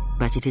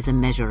 but it is a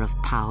measure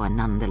of power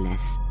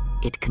nonetheless.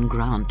 It can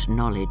grant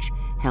knowledge,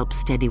 help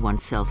steady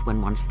oneself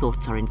when one's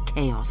thoughts are in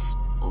chaos,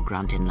 or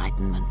grant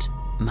enlightenment.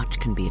 Much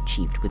can be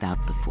achieved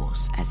without the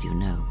Force, as you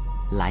know.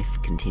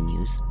 Life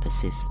continues,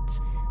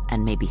 persists,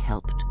 and may be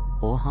helped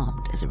or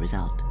harmed as a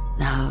result.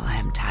 Now I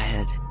am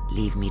tired.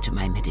 Leave me to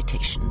my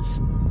meditations.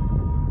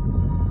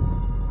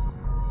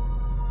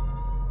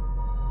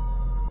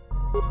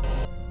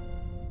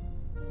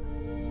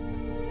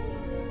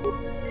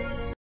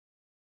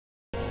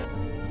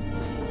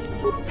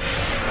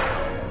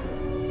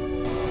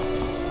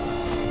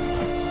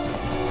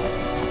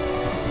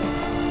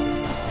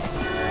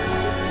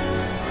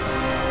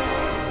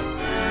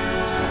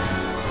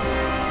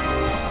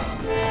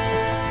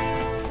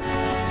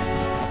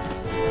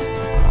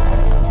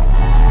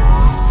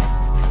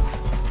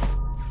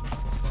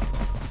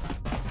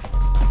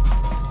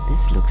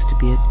 This looks to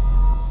be a...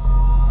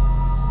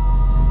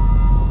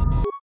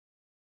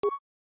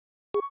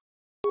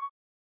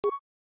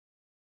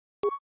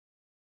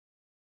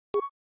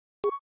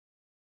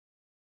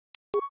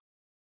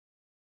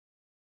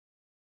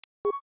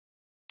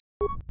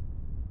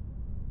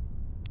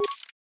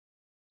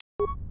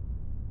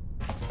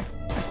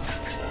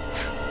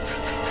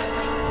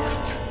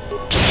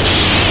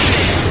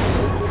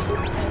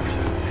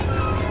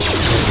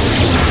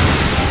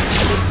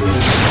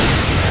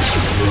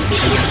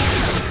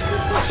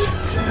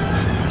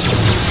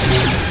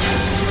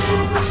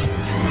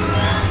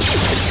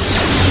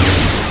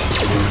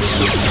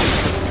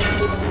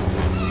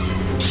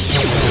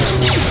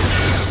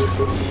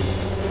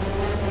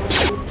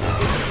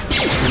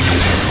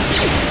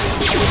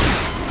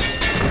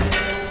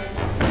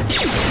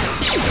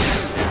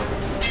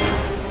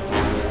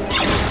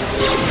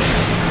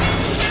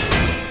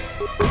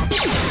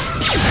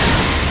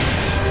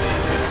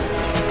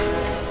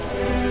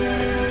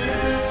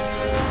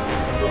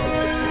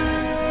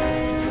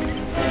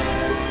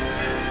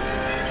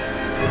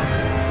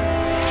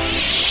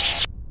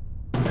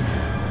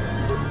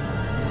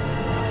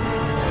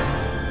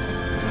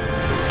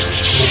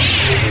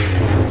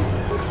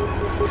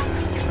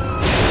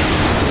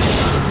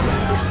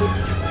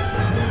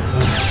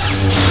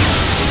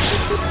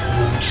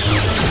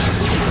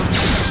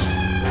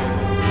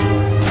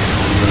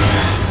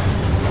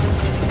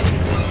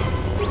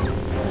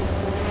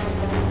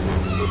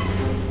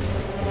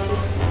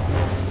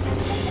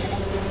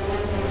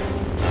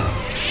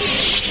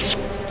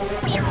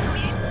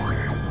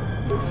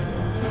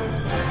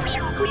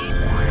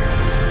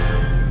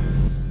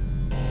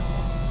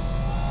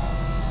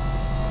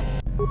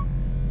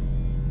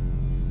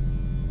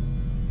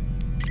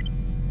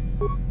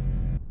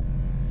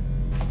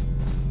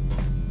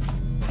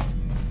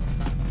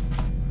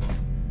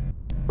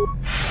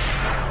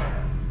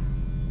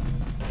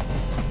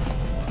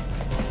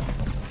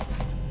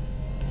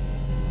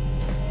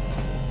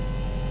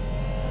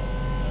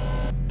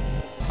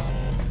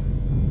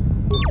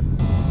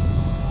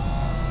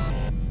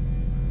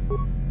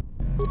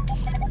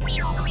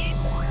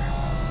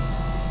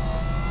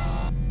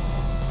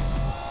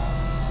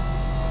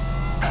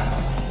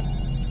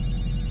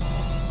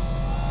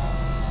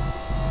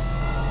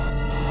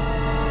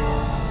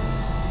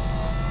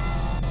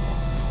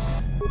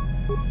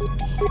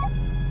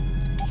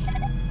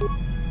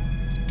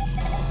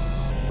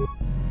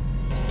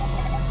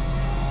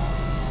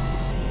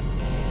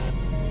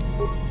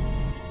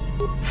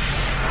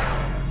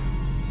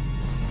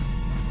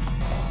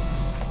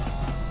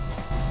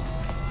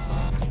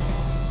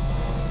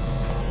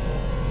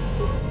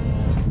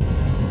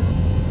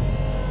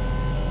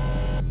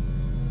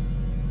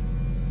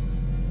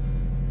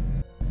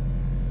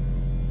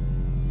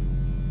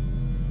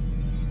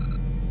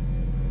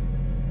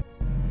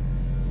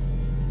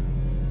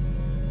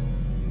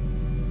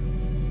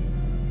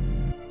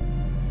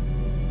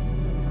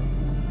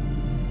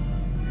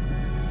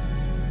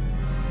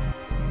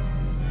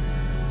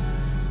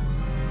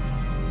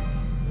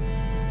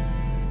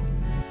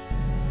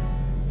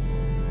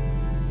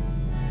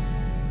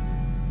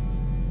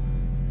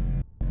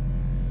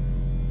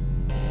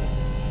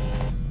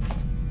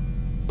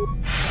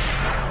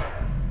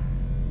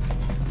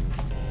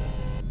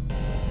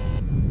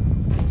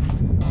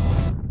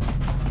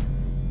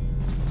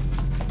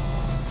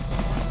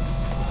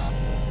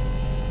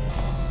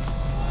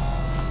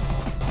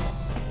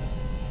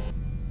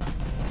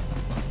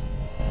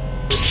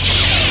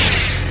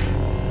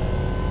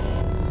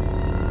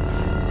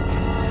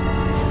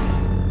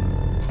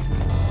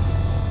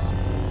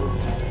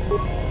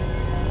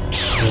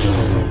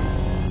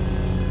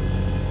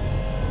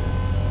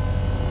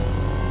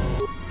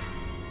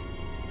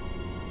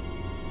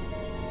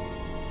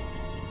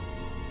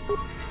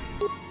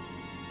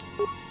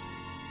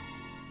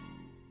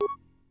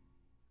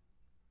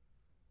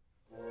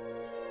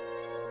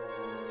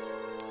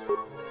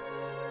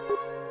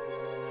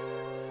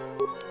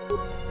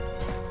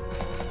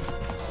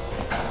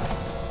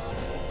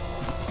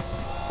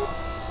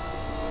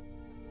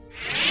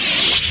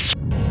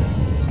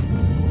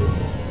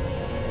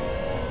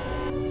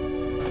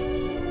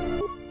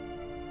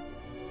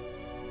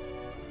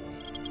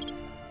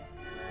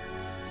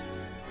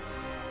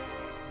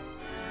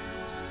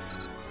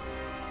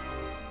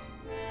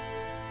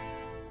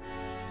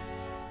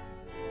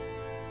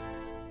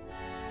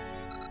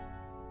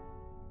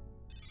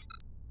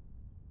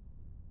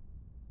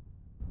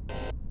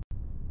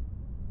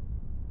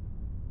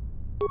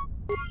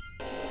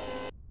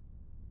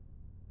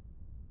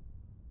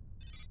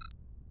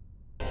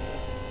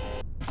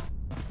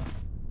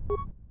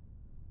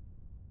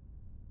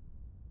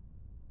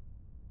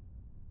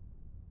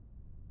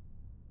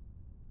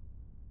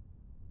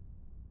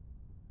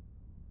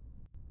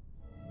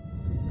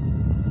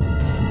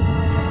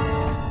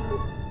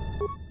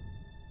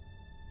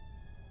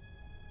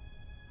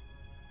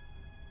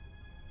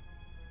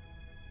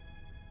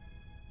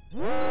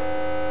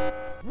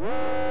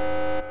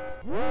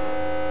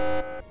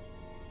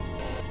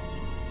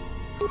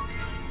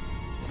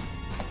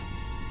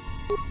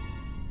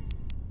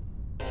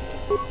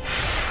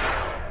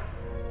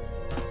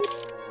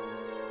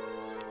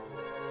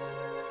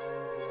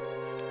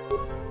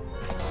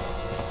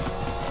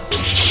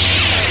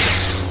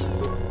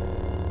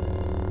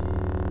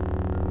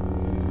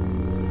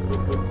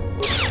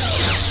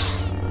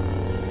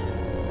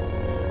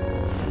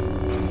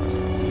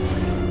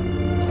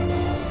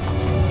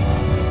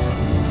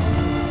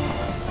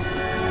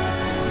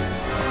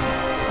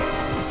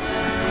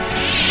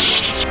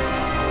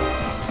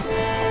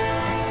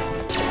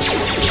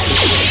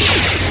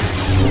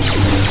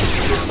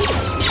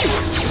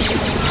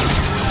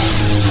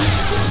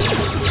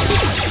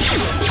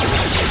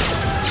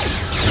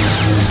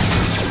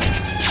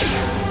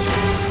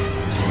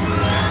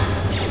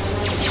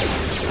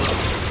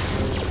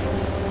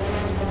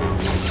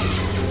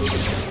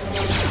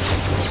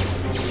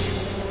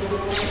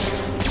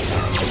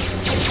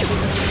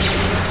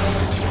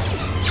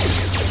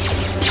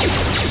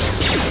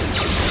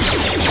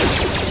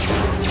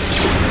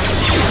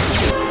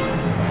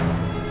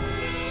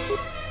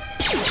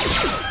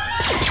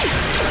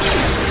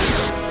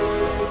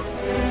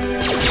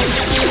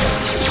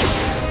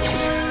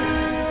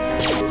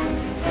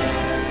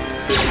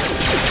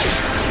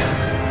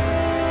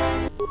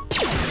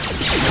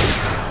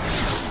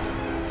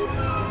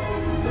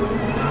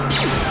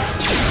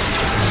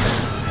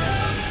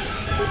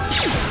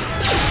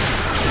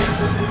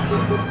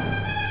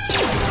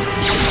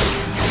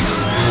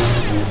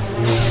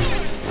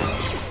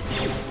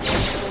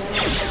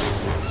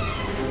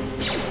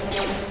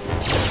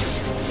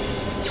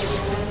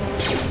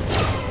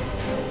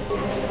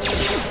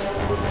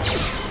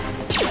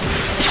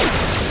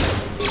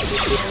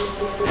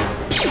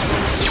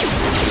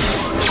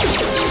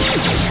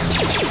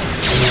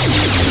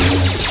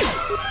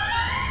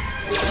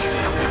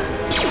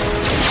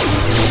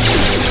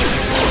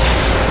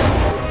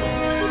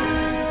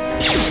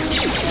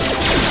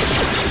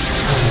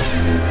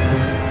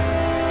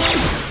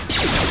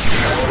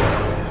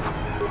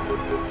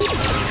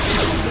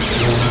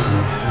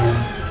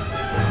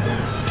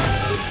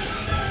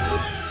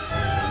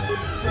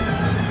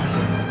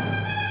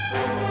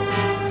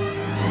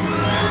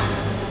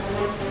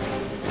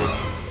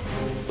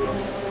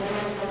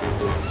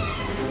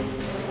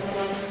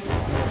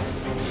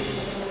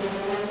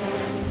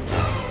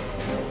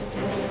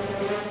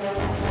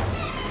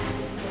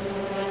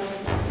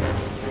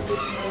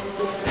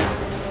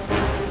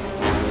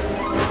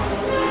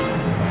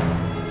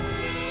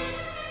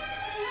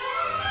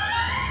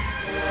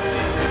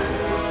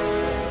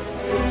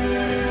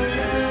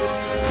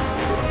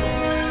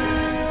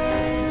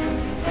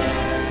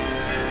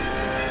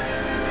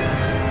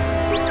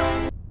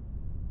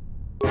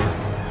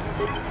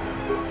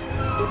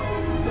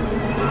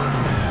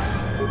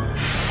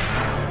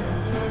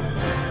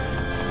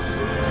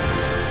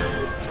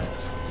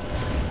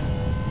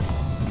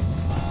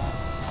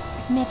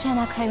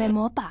 Mechana creme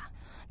mopa.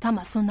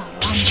 Tamasuna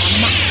randa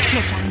ma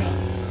jojane.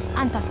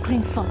 Anta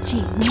screen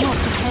sochi. No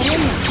to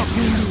herenia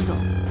cogniligo.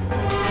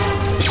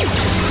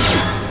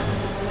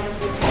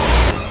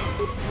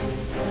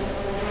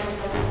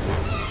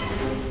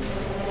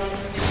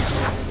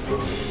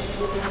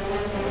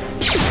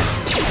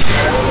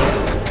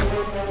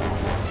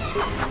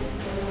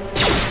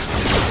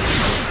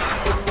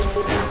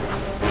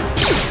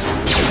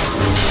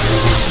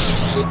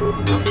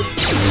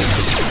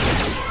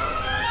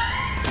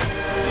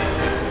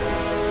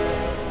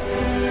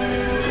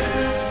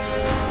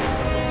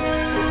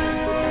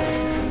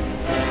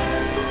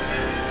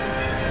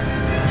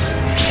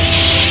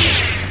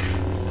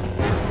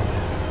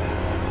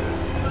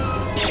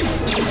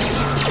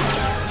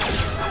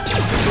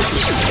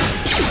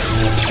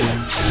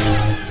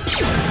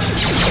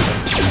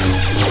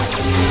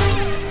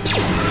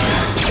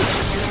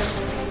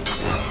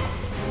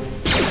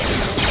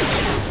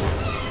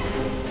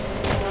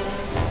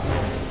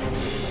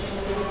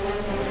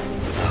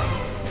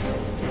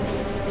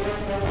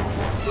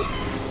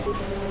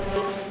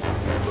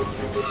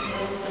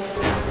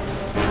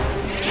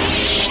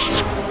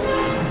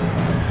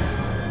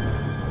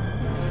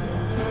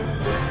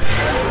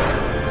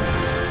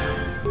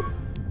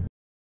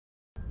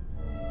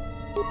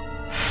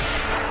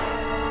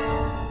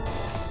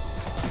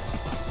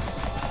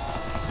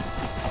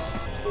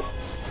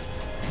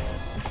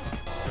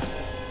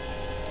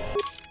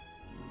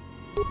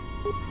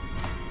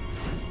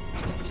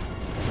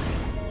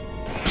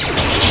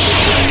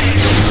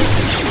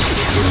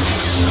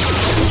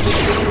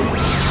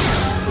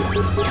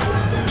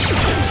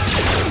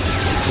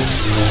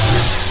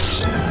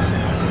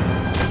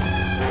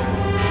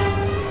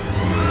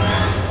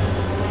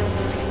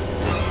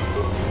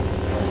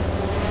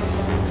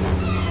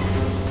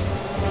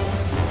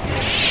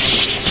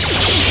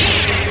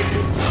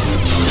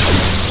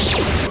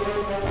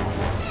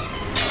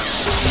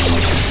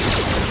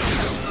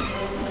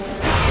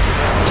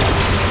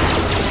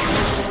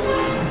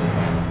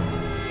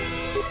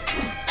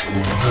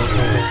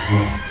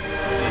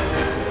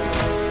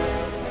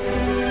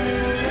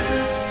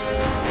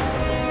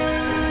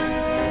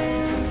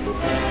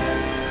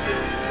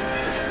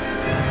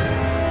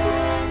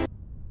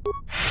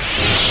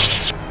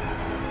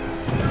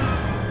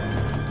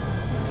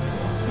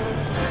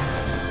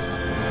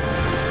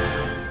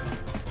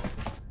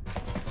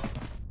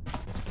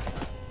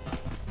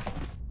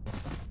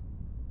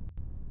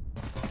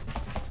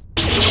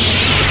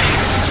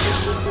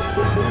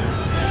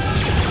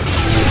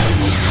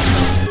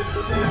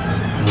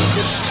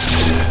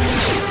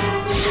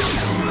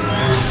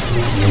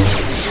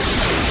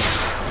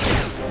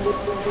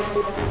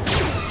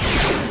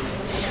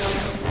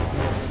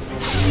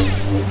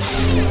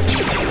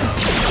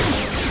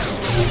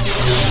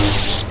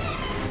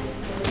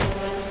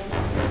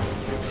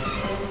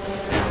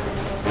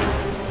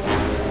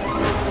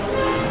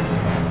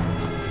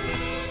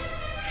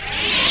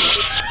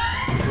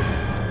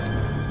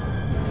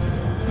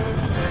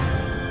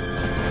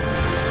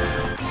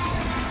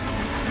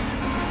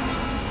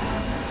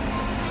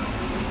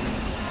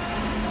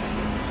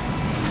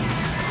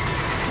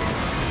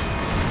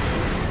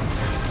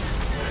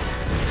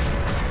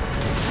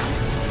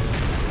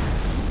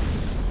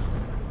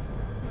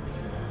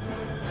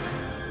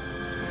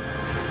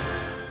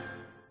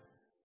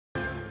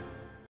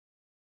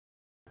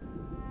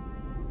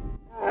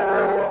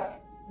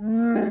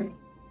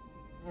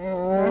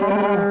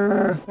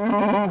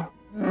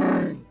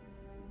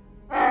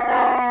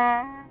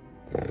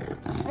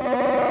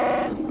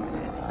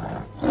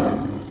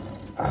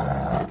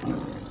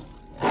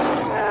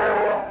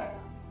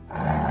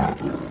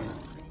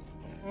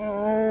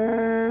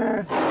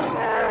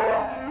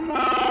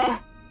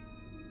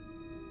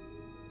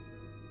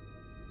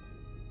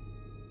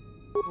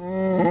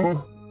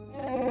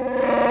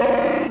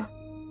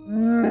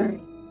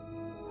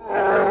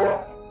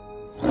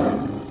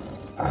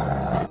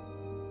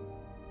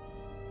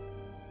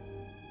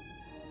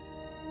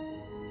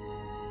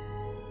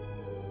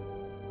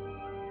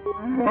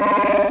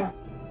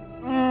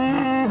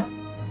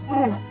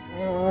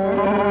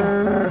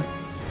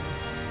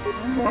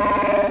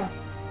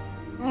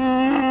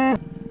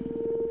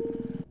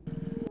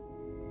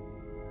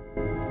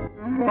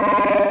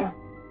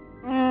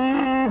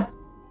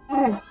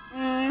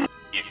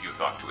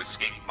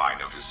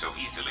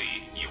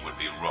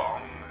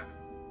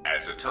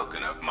 As a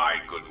token of my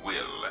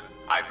goodwill,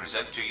 I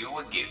present to you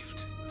a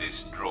gift,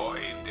 this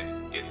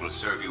droid. It will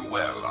serve you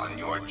well on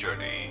your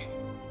journey.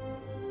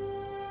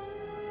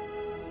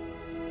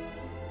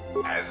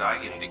 As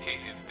I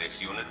indicated, this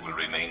unit will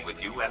remain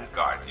with you and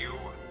guard you.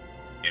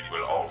 It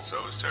will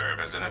also serve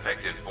as an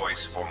effective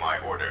voice for my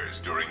orders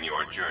during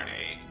your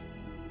journey.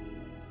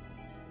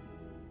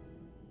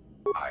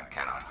 I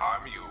cannot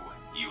harm you.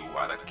 You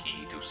are the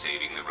key to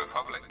saving the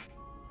Republic.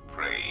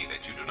 Pray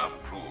that you do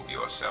not prove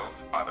yourself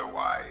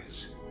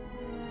otherwise.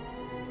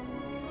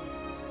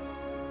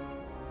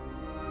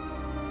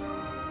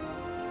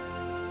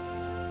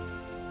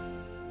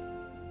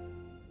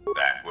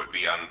 That would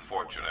be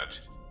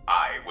unfortunate.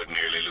 I would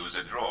merely lose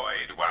a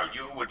droid, while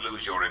you would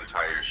lose your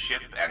entire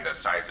ship and a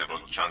sizable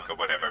chunk of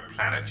whatever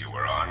planet you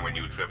were on when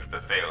you tripped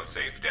the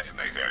failsafe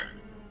detonator.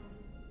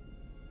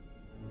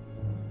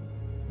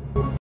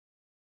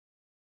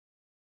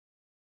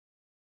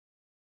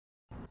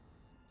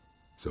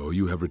 So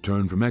you have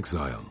returned from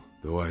exile,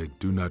 though I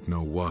do not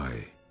know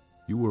why.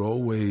 You were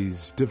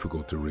always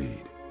difficult to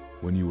read,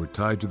 when you were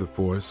tied to the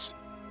Force,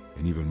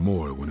 and even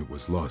more when it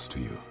was lost to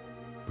you.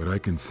 But I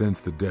can sense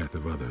the death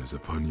of others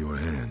upon your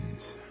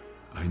hands.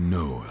 I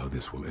know how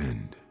this will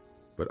end.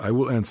 But I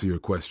will answer your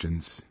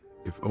questions,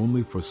 if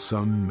only for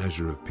some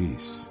measure of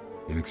peace.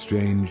 In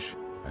exchange,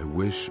 I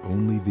wish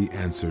only the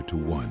answer to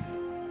one.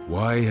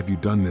 Why have you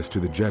done this to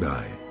the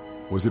Jedi?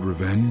 Was it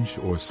revenge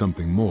or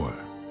something more?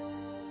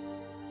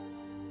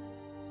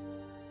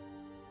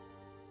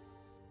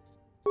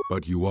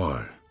 But you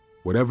are.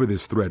 Whatever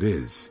this threat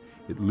is,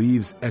 it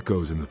leaves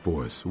echoes in the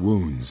Force,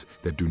 wounds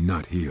that do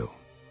not heal.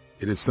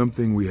 It is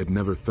something we had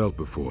never felt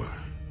before,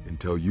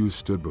 until you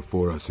stood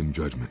before us in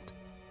judgment,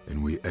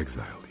 and we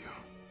exiled you.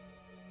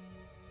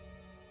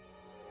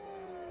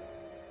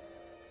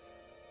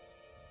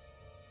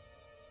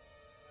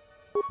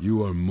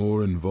 You are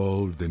more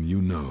involved than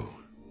you know.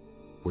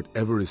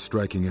 Whatever is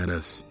striking at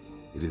us,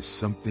 it is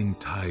something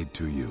tied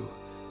to you,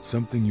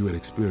 something you had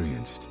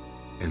experienced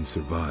and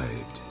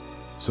survived.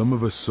 Some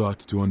of us sought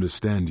to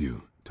understand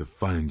you, to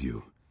find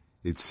you.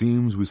 It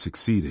seems we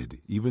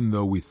succeeded, even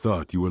though we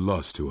thought you were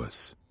lost to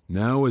us.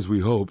 Now, as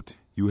we hoped,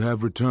 you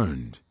have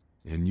returned,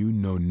 and you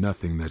know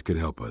nothing that could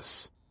help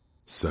us.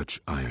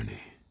 Such irony.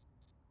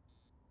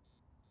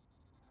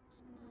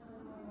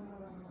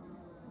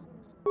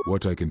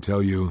 What I can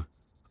tell you,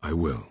 I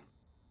will.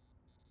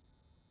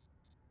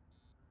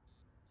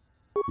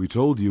 We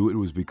told you it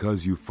was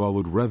because you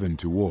followed Revan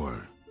to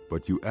war,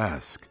 but you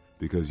ask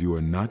because you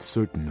are not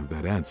certain of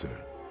that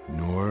answer.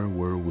 Nor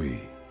were we.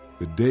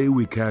 The day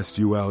we cast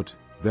you out,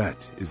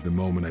 that is the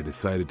moment I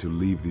decided to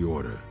leave the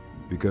Order,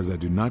 because I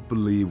do not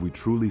believe we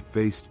truly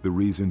faced the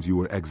reasons you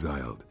were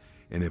exiled,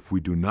 and if we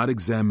do not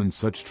examine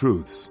such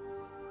truths,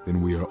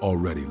 then we are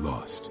already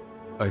lost.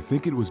 I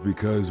think it was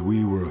because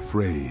we were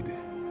afraid.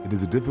 It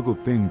is a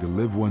difficult thing to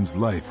live one's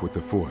life with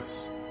the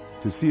Force.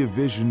 To see a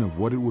vision of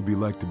what it would be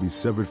like to be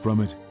severed from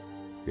it,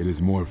 it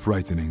is more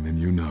frightening than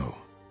you know.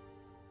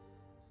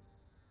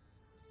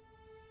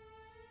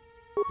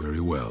 Very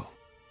well.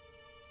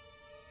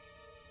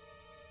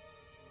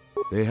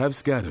 They have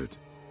scattered,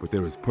 but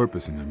there is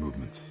purpose in their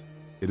movements.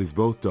 It is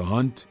both to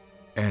hunt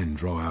and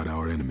draw out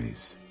our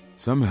enemies.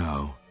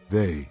 Somehow,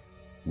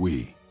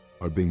 we,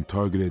 are being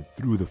targeted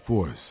through the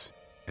Force,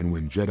 and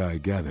when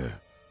Jedi gather,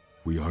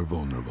 we are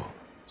vulnerable.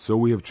 So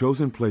we have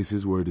chosen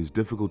places where it is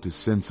difficult to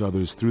sense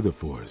others through the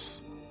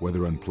Force,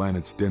 whether on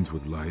planets dense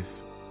with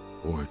life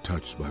or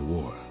touched by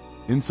war.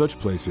 In such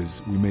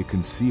places, we may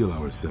conceal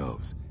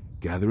ourselves,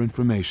 gather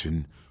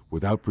information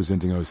without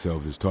presenting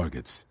ourselves as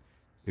targets.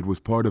 It was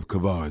part of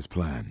Kavar's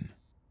plan.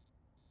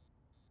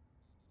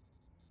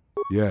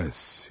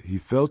 Yes, he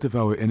felt if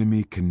our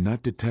enemy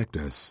cannot detect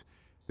us,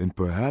 then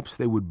perhaps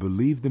they would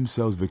believe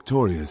themselves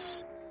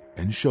victorious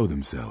and show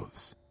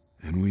themselves.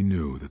 And we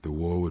knew that the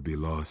war would be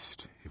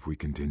lost if we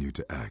continued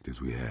to act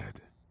as we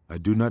had. I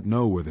do not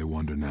know where they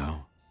wander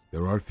now.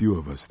 There are few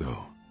of us,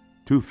 though.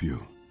 Too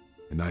few,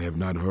 and I have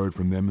not heard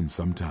from them in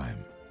some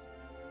time.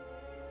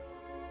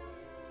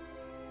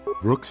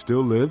 Vrook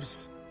still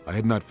lives? I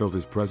had not felt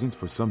his presence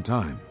for some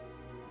time.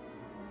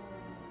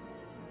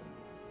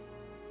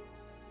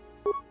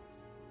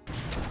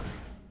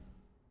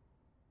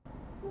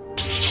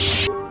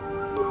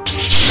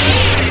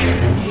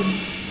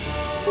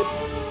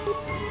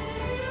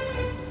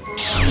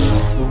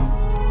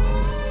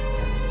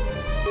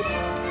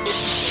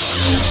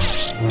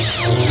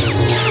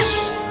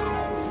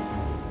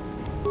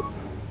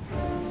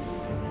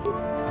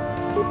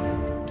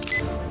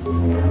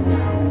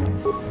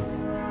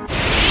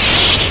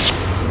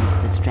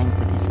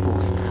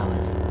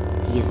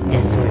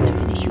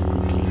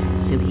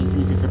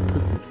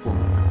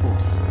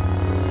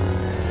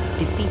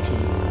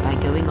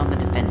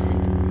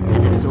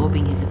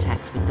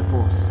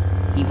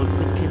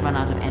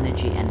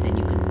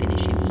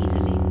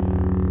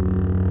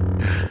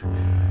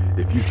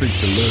 If you think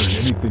to learn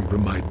anything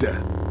from my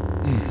death,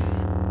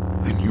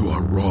 then you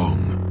are wrong.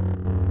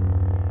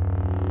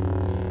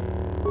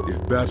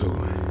 If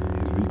battle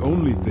is the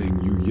only thing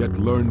you yet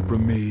learn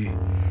from me,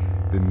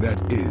 then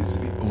that is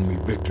the only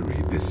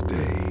victory this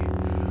day.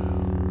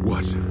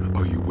 What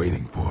are you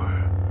waiting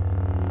for?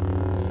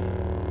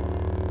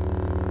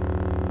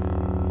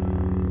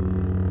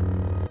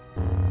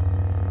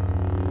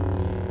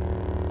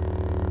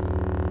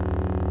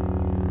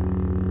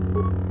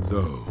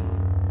 So,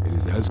 it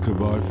is as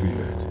Kavar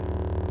feared.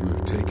 You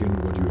have taken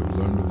what you have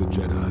learned of the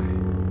Jedi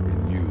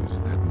and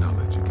used that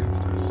knowledge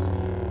against us.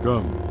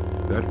 Come,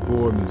 that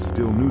form is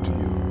still new to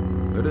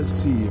you. Let us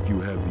see if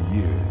you have the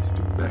years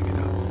to back it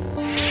up.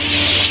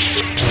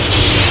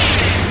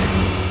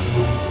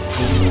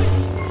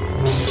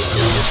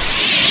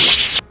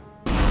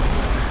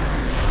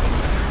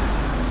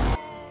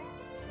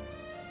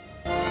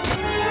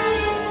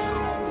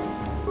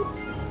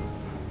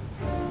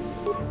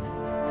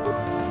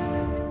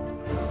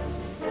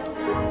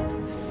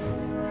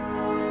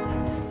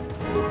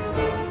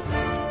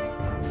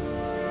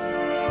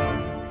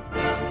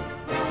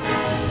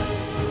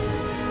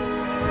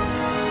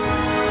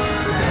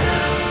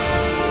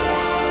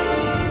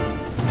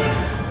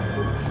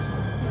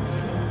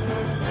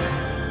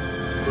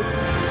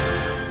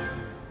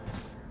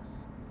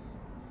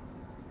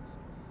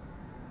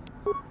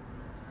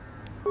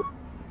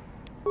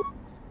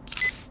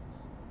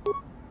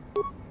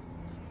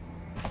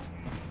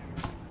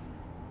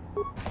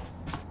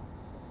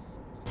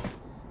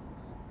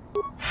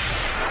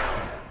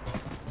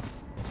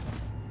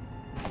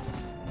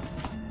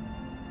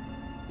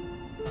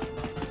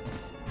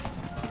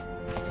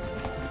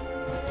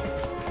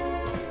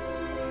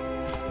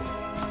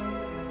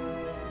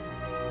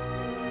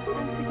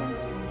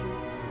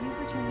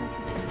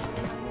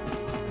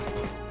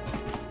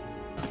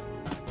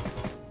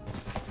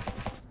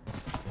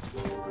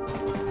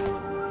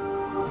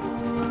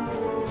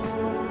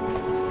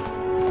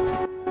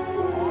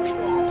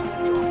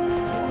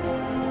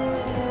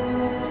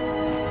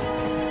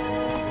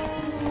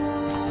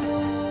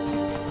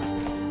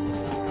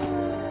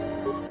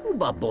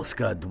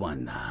 Baboska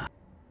Dwana.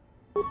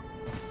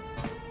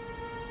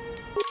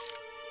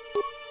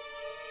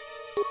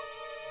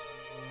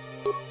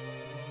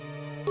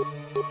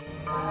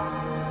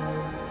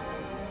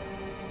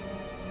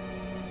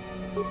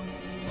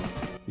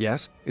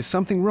 Yes? Is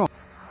something wrong?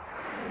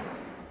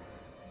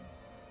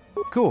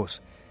 Of course.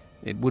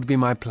 It would be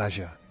my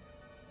pleasure.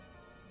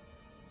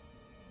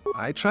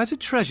 I try to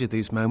treasure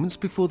these moments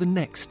before the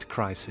next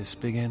crisis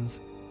begins.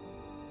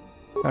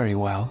 Very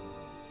well.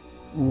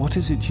 What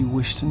is it you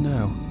wish to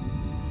know?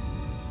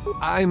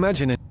 I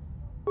imagine it.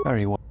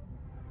 Very well.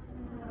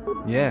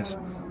 Yes,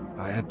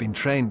 I had been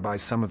trained by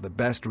some of the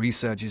best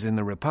researchers in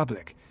the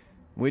Republic,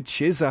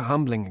 which is a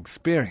humbling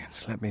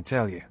experience, let me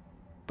tell you.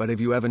 But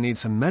if you ever need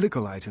some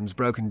medical items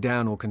broken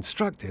down or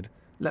constructed,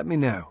 let me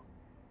know.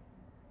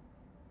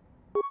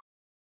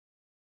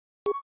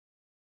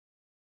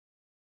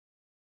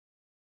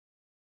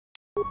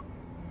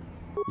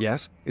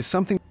 Yes, is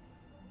something...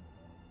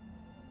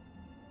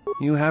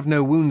 You have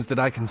no wounds that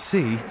I can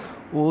see,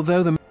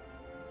 although the...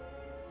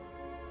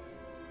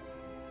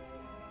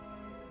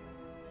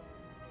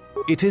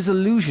 It is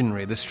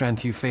illusionary, the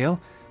strength you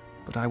feel,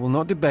 but I will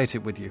not debate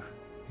it with you.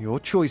 Your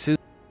choice is...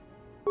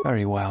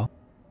 Very well.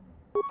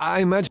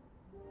 I imagine...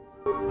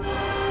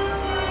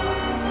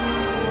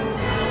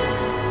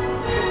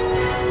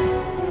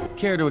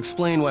 Care to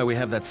explain why we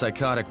have that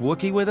psychotic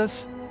Wookiee with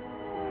us?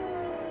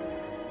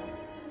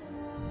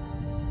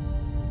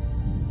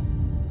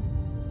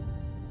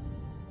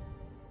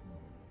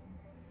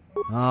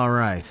 All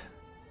right,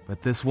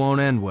 but this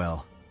won't end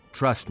well.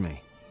 Trust me.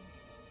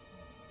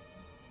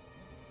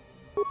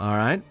 All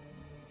right?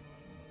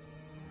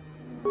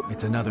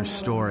 It's another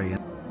story.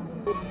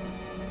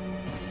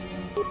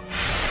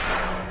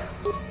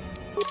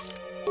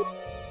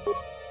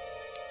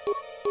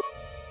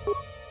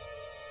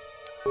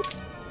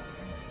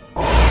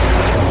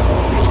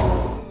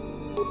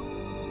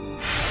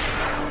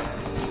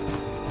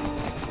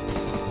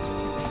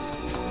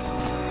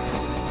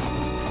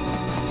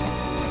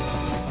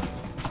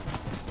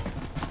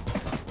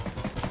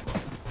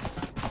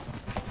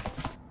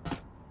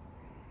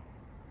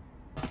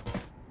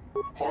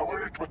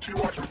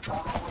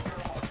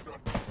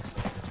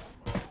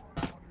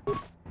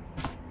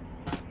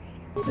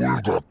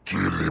 Ulga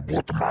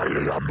kilibut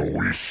malea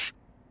nuis.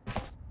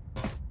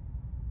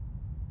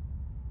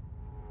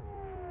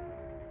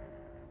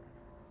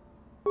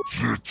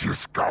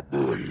 Cicis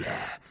kabula,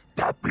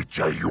 tapi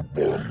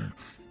cayubong,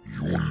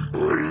 yun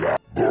bela,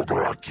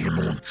 bogra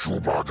kinun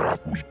chubagra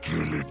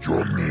wikili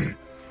joni.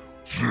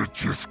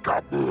 Cicis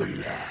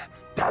kabula,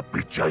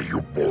 tapi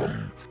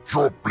cayubong,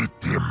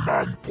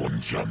 chopitiman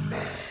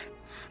punjame.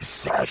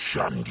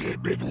 Sashan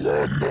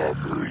gebedwana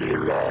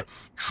mulera,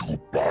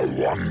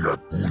 chupawanga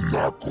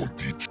kuna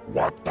kontich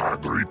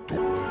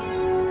watagrito.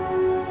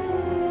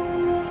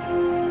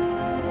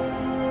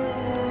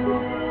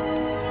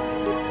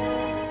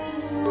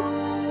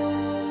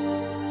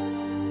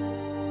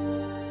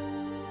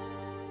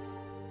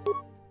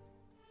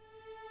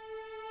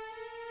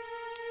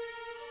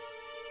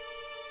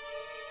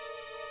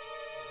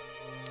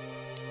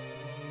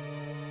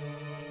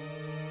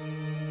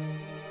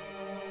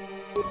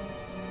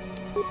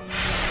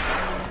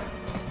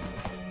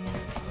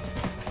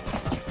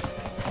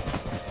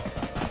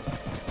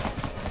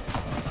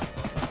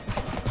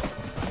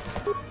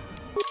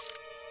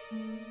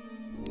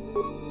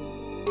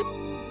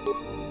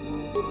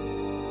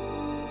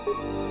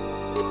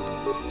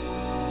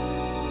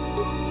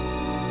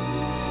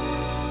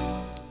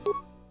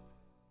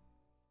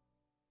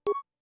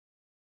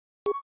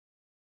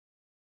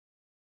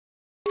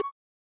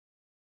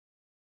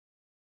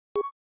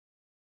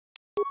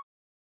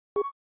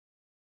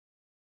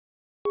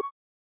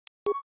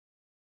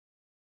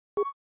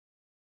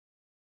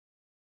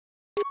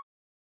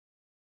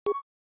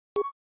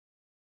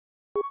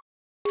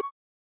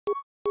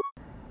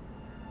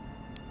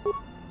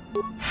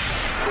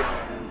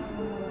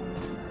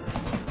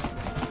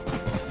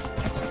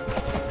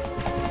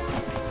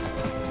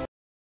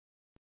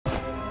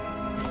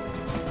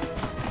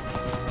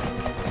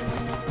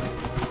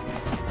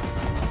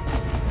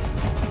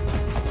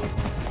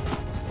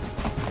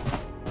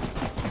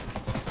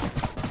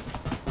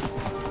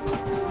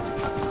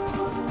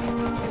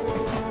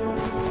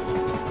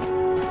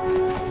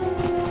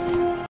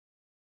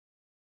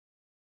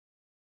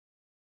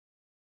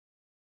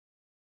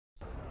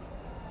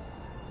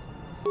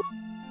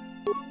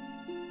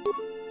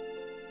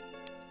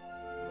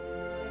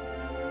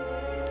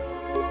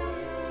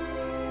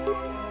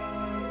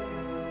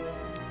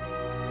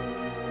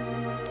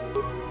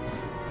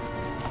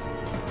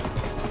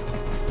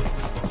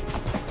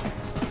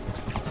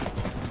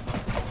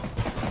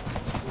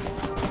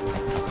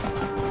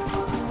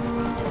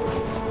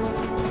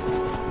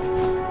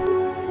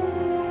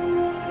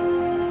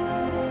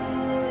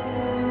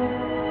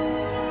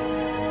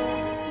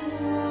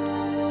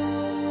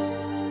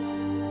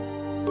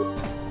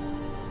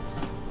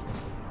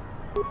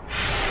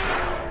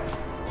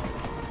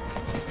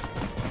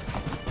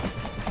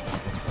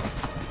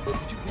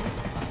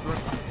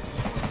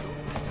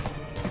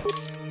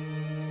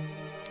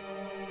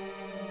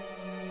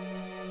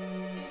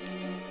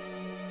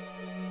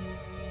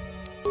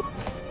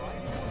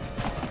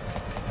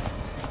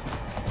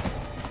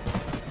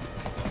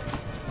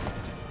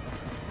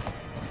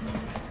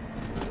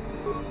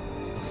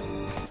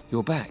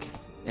 You're back,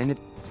 and it...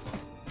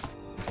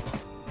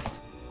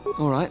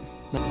 All right.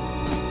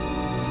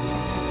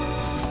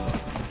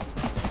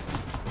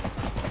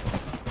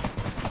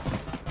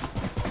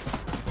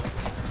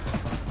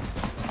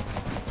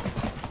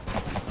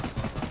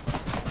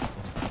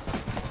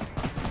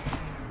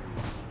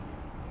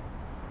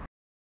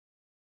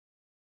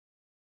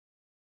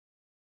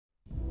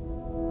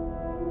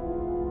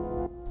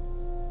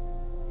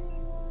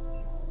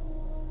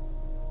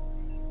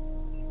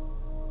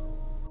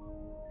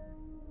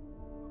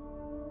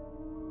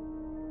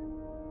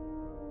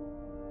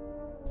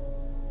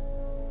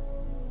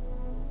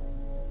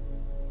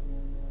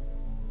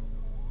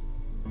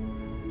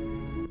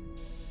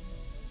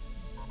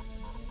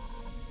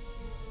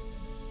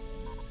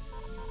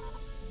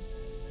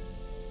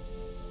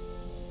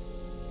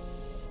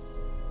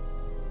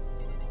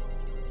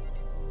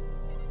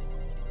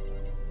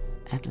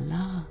 At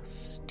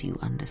last you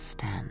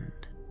understand,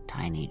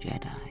 tiny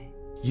Jedi.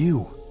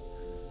 You?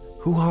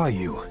 Who are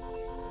you?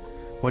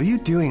 What are you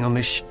doing on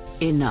this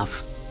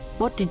Enough.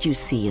 What did you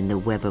see in the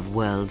web of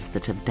worlds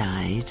that have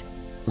died?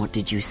 What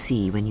did you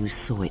see when you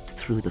saw it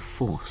through the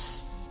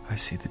Force? I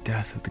see the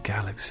death of the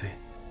galaxy,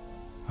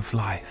 of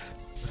life.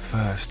 At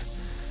first,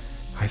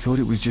 I thought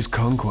it was just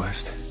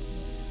conquest.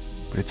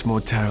 But it's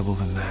more terrible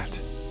than that.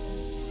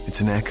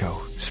 It's an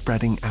echo,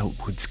 spreading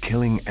outwards,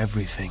 killing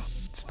everything.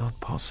 It's not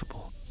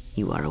possible.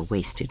 You are a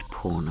wasted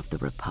pawn of the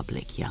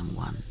Republic, young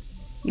one.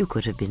 You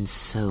could have been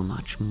so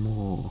much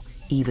more,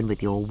 even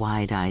with your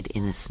wide-eyed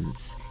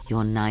innocence,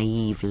 your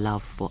naive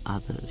love for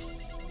others.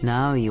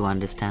 Now you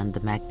understand the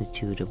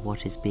magnitude of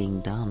what is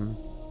being done.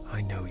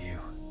 I know you.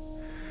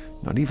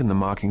 Not even the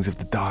markings of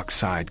the dark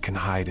side can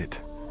hide it.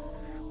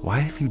 Why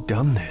have you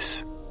done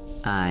this?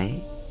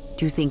 I?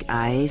 Do you think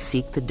I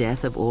seek the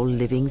death of all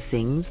living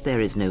things?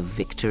 There is no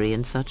victory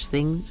in such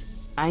things.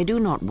 I do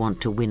not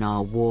want to win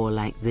our war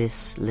like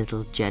this,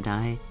 little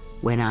Jedi.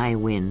 When I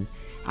win,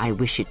 I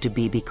wish it to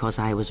be because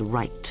I was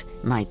right,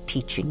 my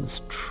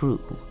teachings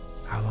true.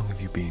 How long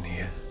have you been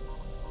here?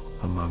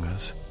 Among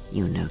us?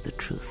 You know the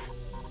truth.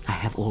 I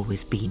have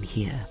always been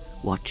here,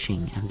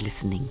 watching and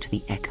listening to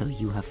the echo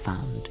you have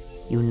found.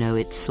 You know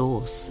its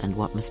source and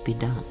what must be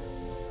done.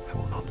 I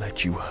will not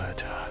let you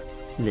hurt her.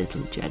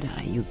 Little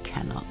Jedi, you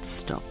cannot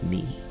stop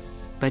me.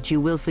 But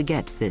you will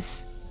forget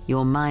this.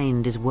 Your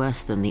mind is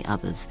worse than the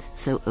others,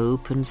 so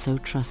open, so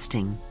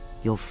trusting.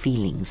 Your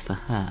feelings for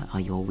her are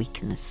your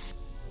weakness.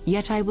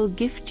 Yet I will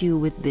gift you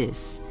with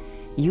this.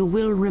 You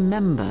will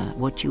remember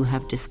what you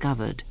have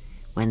discovered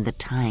when the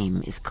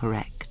time is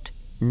correct.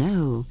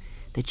 Know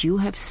that you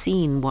have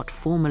seen what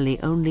formerly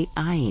only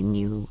I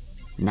knew.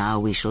 Now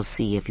we shall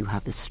see if you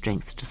have the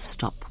strength to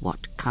stop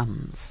what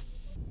comes.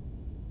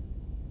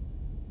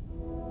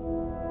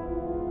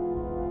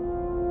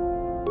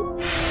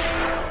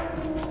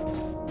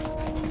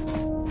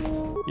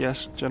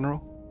 Yes,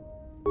 General?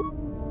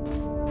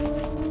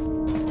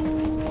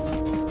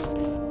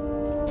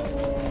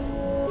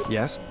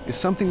 Yes? Is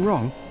something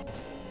wrong?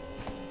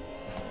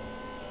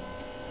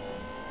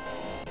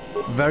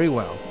 Very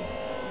well.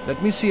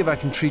 Let me see if I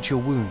can treat your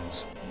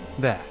wounds.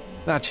 There,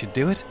 that should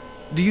do it.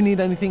 Do you need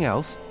anything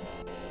else?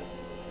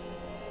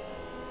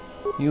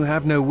 You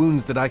have no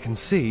wounds that I can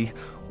see,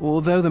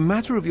 although the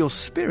matter of your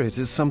spirit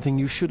is something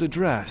you should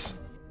address.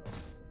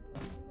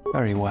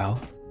 Very well.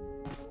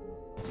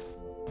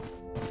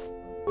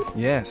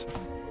 Yes,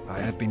 I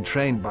had been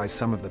trained by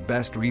some of the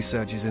best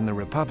researchers in the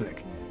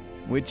Republic,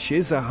 which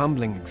is a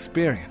humbling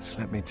experience,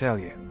 let me tell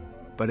you.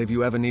 But if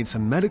you ever need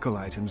some medical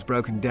items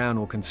broken down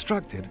or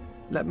constructed,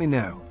 let me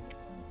know.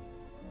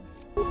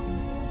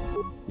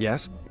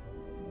 Yes?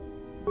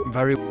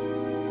 Very...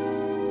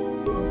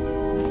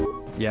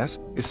 Yes?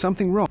 Is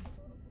something wrong?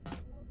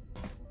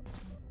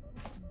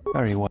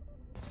 Very well.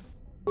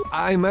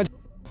 I imagine...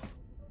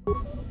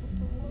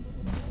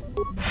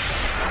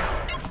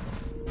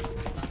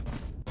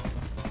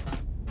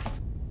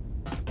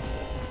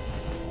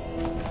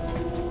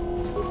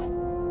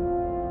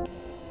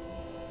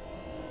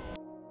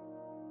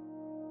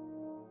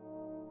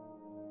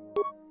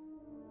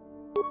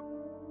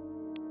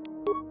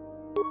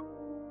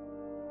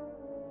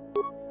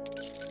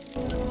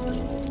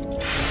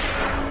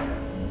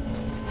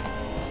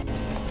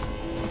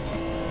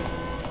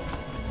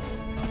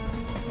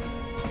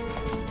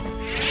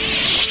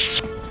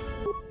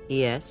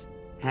 Yes?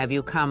 Have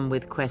you come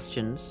with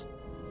questions?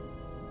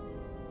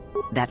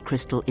 That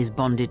crystal is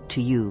bonded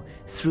to you.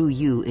 Through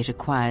you, it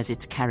acquires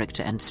its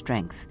character and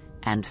strength,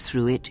 and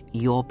through it,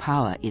 your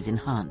power is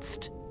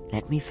enhanced.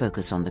 Let me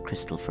focus on the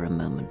crystal for a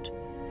moment.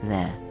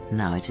 There,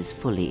 now it is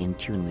fully in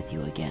tune with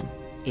you again.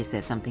 Is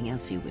there something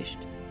else you wished?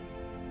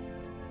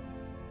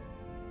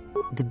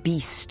 The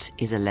beast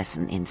is a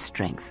lesson in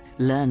strength.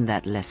 Learn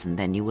that lesson,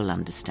 then you will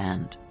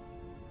understand.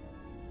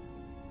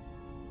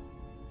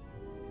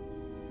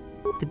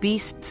 The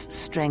beast's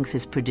strength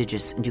is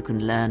prodigious, and you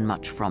can learn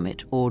much from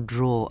it, or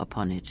draw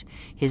upon it.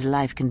 His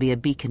life can be a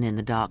beacon in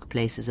the dark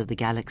places of the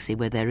galaxy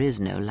where there is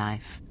no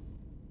life.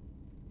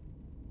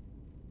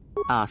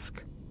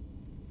 Ask.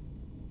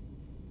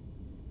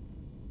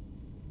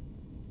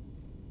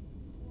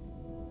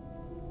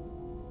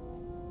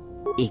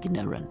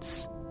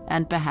 Ignorance.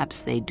 And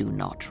perhaps they do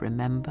not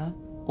remember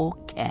or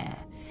care.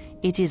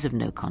 It is of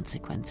no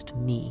consequence to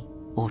me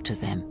or to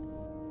them.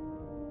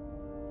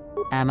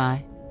 Am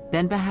I?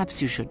 Then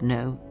perhaps you should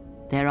know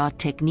there are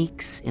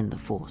techniques in the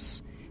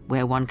Force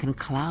where one can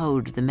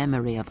cloud the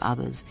memory of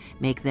others,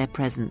 make their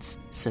presence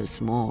so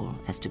small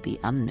as to be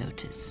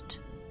unnoticed.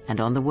 And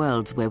on the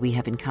worlds where we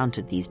have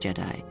encountered these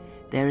Jedi,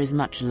 there is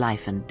much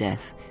life and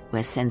death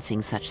where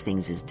sensing such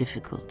things is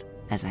difficult.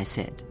 As I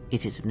said,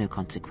 it is of no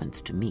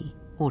consequence to me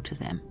or to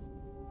them.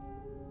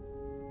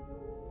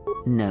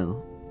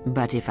 No,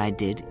 but if I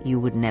did, you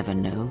would never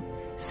know,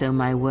 so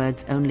my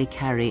words only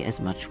carry as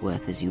much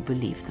worth as you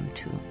believe them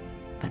to.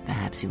 But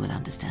perhaps you will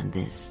understand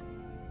this,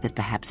 that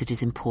perhaps it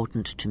is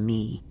important to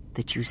me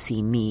that you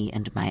see me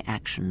and my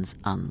actions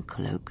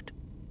uncloaked.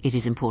 It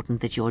is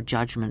important that your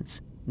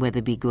judgments,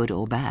 whether be good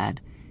or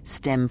bad,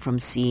 stem from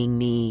seeing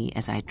me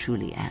as I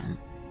truly am.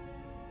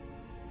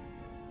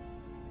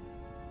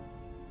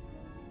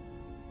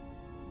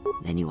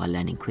 Then you are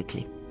learning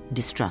quickly.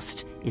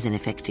 Distrust is an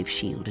effective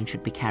shield and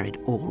should be carried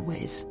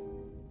always.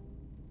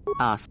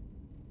 Ask.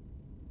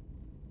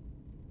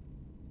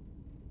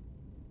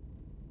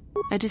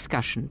 A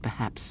discussion,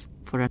 perhaps,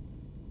 for a...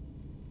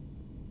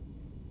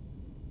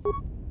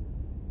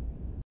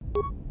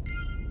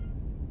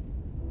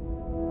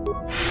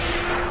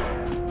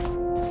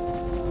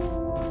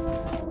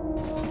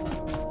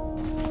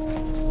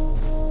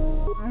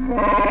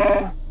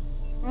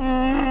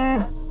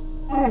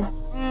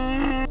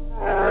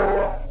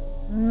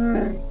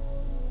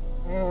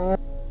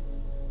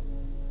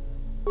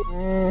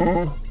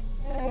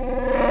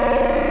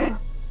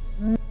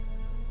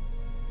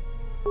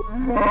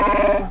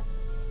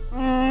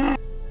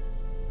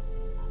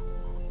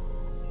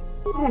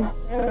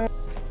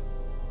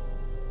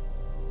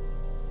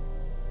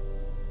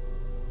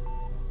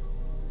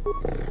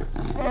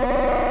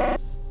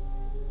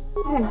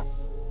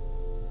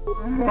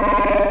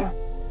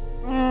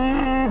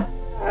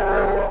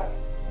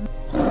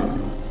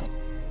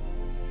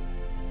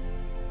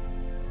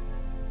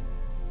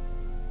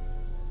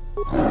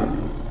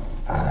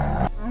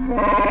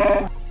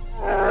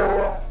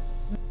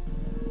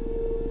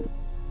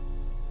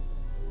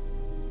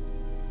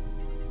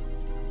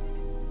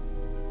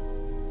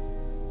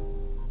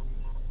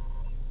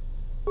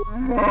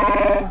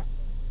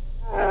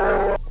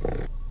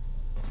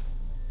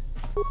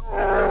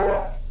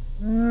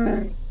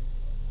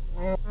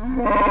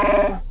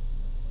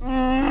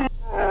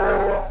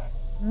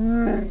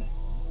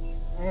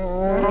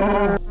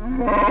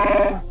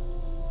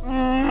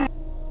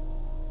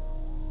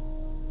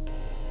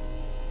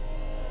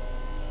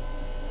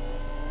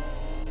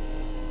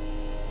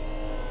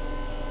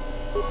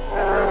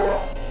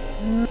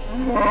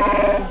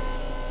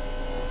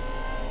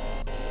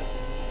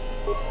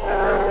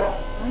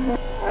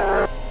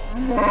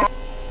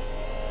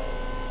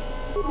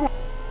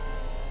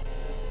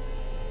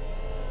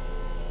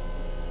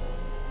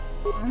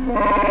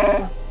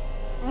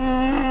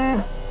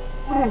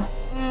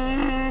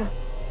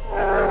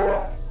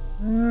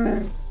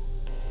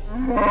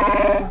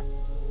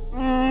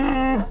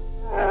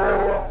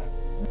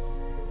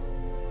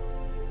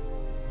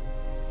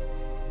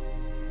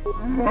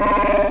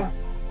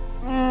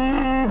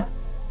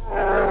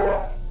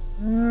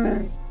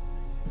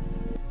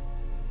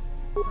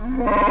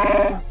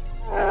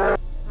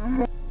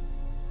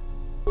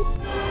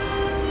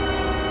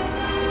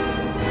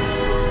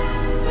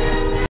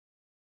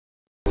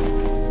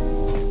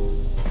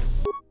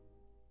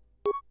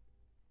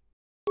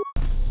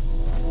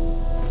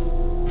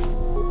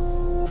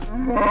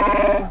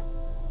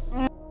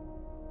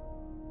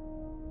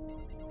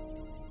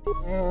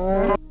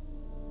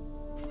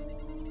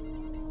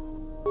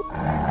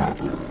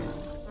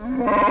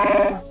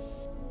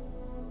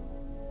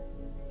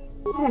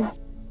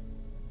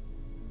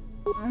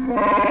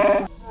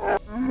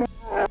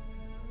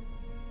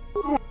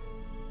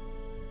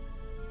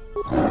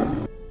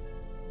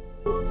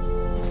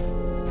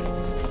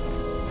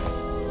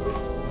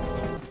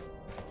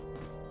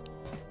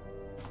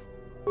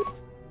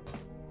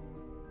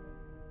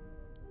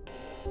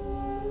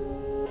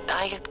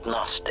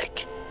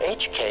 Diagnostic.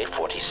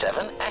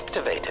 HK-47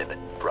 activated.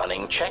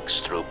 Running checks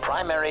through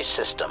primary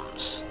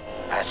systems.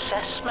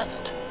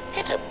 Assessment.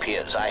 It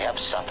appears I have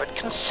suffered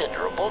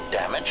considerable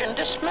damage and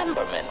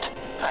dismemberment.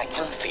 I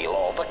can feel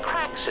all the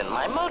cracks in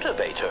my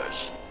motivators.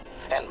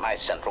 And my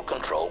central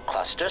control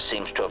cluster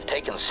seems to have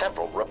taken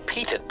several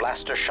repeated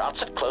blaster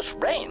shots at close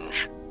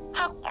range.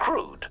 How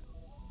crude.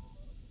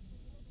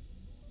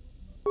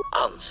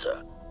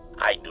 Answer.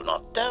 I do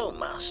not know,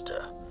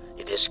 Master.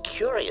 It is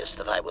curious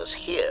that I was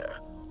here,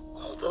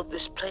 although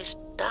this place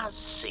does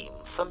seem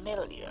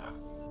familiar.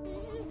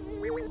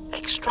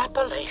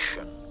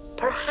 Extrapolation.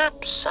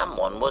 Perhaps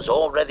someone was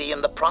already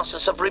in the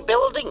process of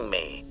rebuilding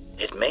me.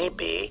 It may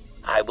be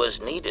I was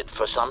needed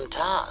for some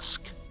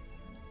task.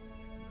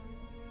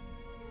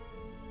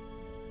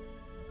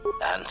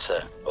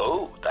 Answer.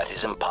 Oh, that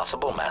is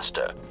impossible,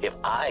 Master. If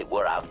I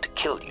were out to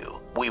kill you,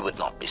 we would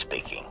not be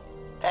speaking.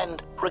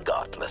 And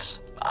regardless,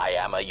 I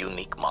am a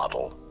unique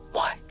model.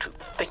 Why, to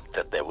think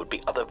that there would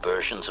be other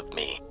versions of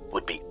me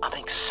would be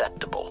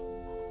unacceptable.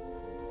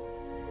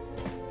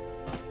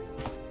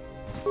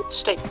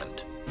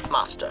 Statement.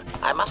 Master,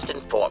 I must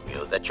inform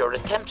you that your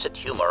attempts at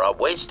humor are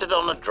wasted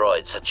on a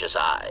droid such as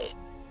I.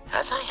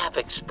 As I have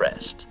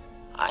expressed,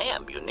 I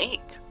am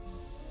unique.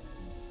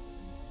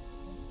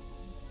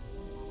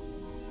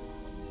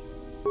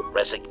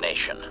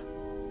 Resignation.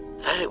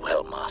 Very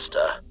well,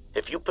 Master.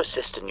 If you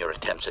persist in your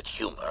attempts at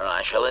humor,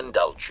 I shall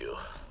indulge you.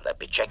 Let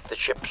me check the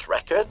ship's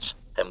records,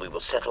 and we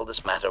will settle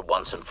this matter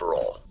once and for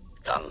all.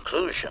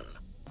 Conclusion.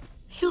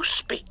 You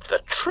speak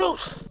the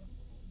truth.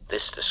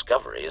 This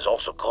discovery is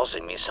also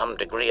causing me some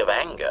degree of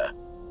anger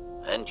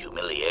and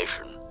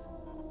humiliation.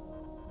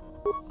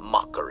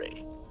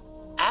 Mockery.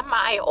 Am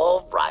I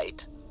all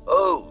right?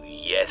 Oh,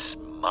 yes,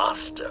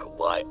 Master,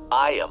 why,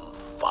 I am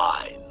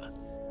fine.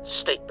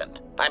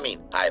 Statement. I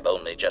mean, I've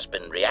only just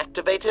been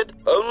reactivated,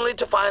 only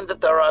to find that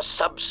there are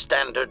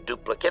substandard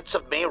duplicates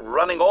of me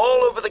running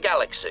all over the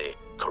galaxy,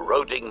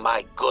 corroding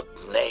my good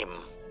name.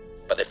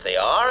 But if they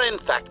are in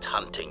fact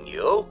hunting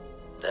you,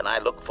 then I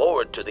look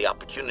forward to the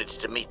opportunity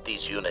to meet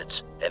these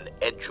units and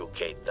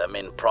educate them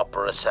in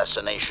proper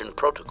assassination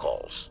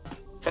protocols.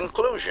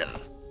 Conclusion.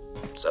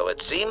 So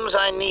it seems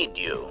I need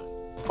you,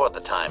 for the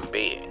time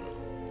being.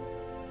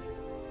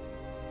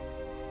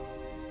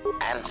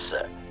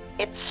 Answer.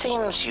 It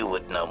seems you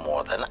would know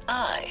more than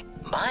I.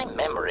 My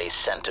memory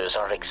centers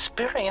are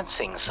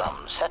experiencing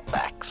some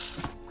setbacks.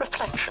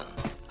 Reflection.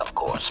 Of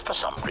course, for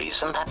some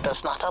reason, that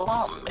does not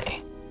alarm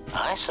me.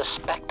 I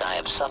suspect I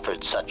have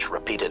suffered such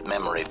repeated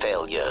memory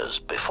failures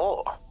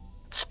before.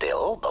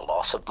 Still, the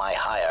loss of my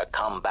higher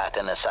combat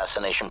and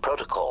assassination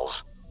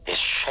protocols is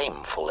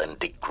shameful and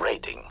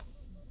degrading.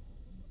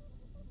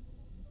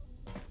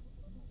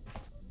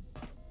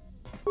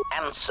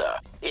 Answer.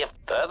 If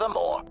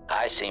furthermore,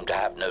 I seem to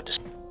have no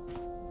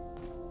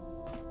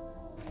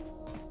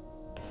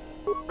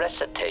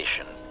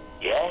recitation.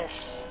 Yes,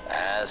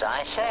 as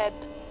I said,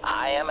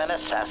 I am an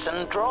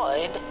assassin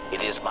droid.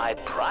 It is my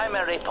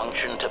primary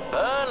function to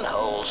burn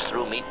holes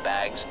through meat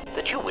bags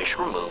that you wish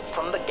removed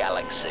from the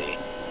galaxy.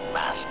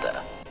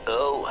 Master,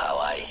 oh, how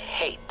I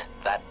hate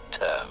that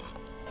term.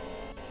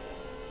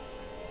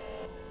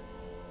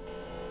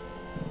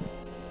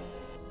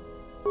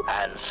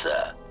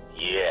 Answer.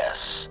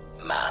 Yes,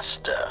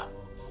 Master.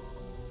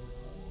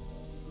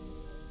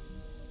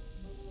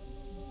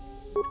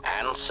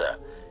 Answer.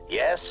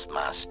 Yes,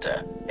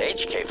 Master.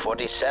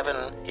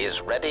 HK-47 is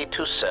ready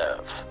to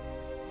serve.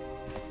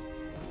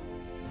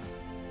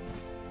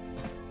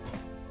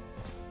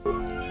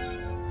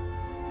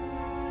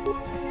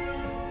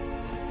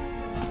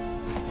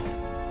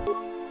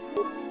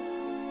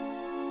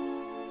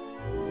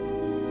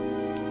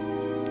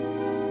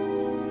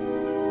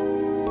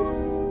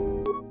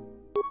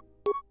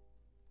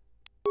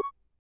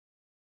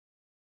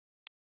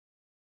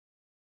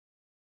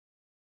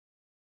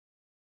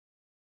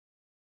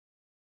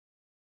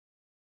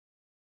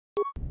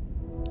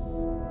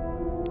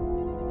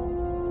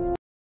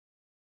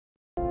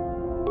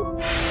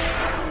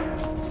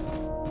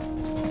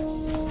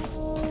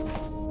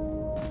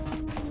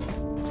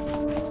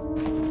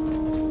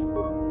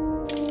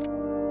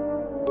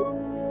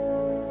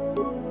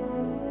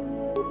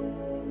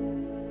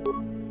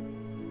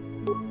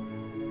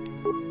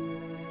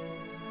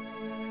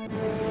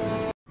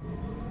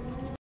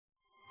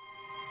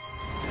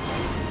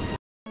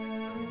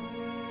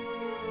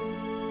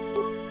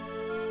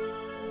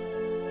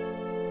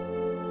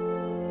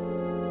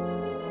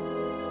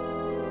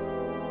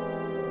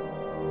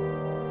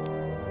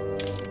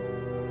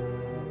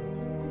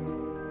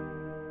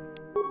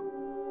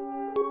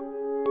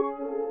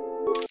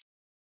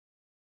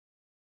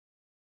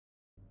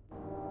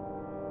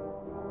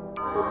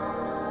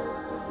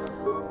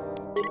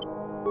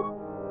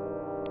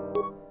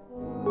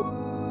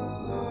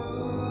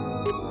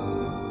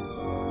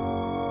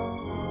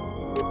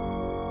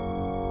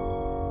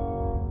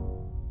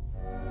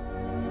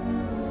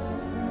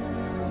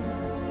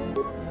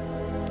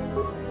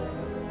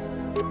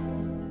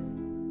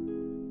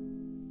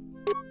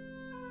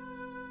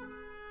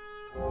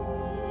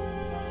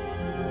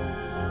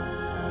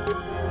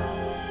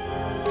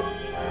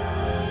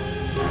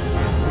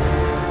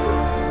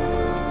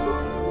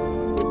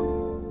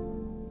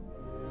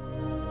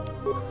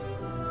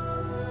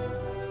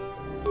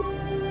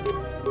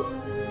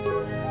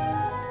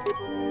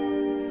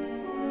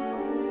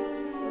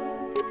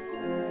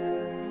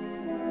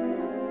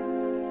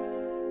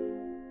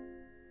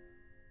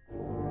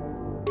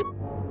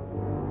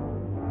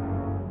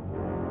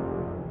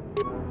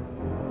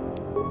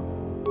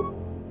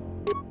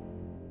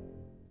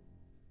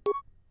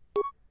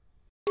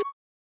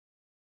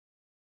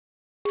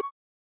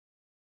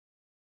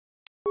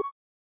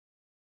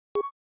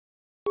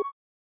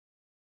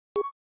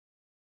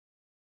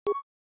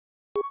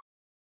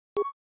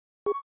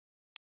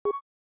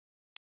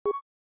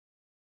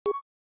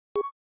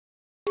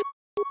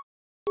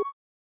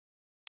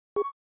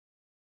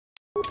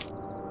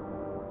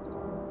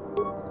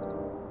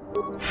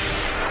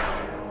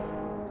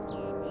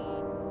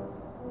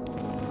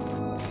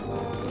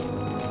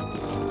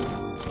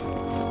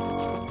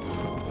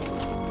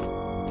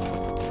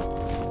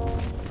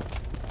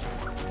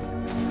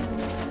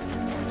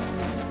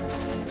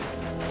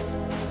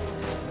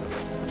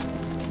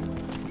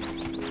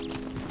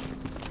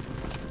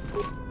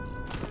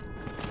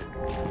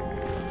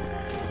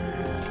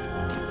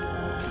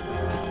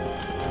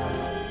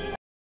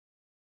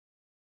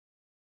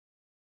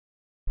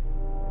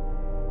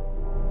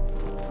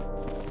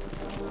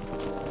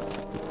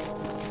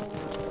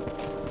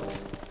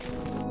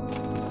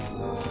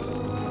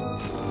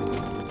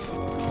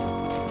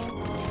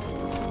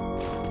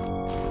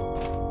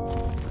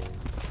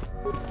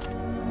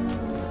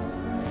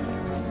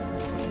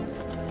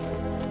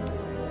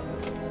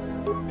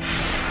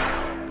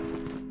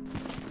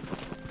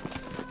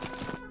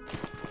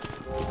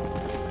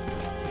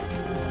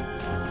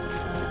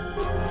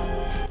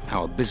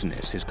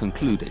 business is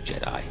concluded,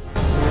 Jedi.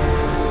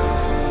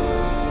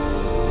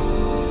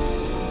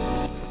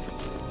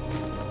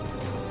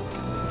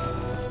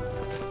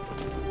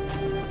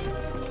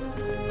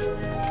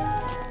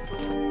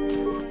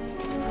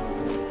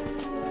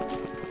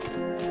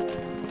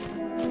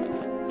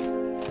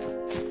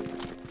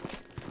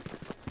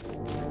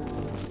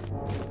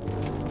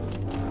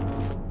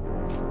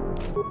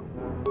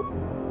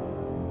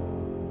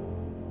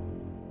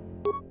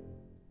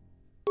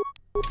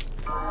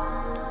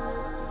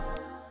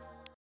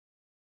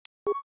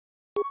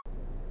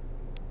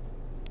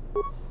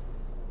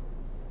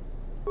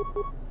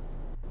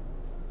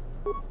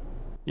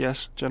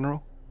 Yes,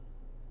 General?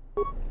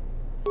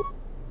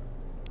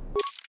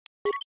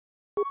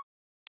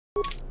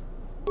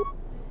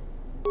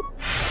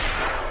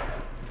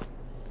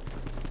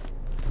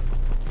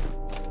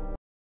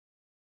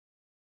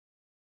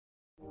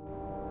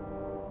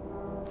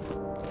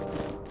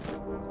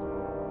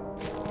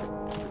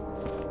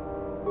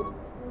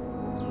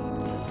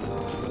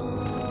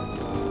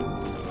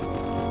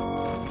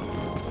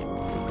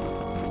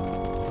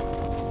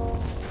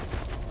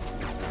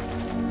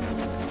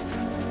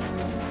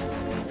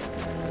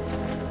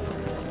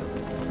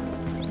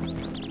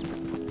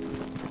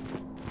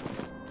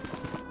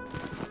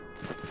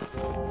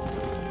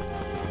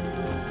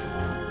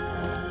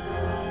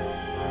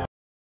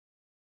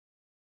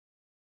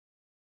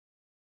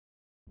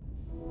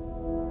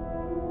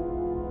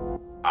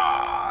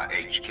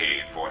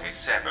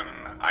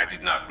 HK-47, I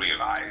did not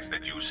realize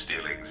that you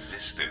still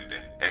existed,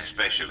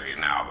 especially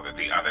now that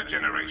the other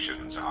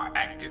generations are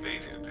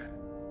activated.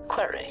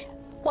 Query,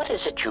 what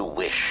is it you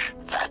wish,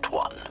 Fat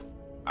One?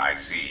 I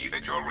see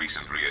that your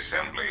recent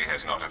reassembly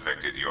has not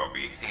affected your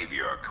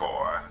behavior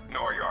core,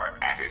 nor your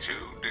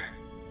attitude.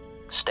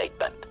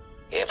 Statement.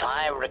 If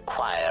I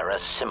require a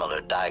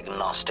similar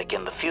diagnostic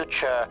in the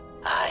future,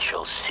 I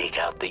shall seek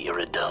out the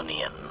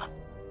Iridonian.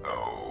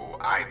 Oh,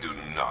 I do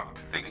not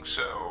think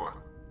so.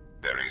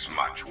 There is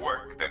much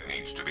work that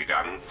needs to be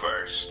done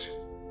first.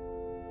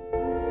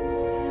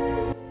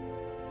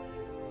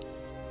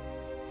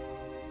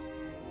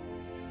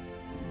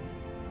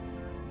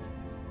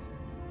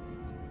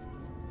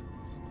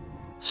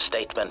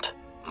 Statement.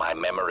 My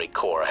memory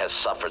core has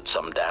suffered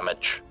some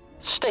damage.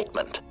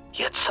 Statement.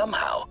 Yet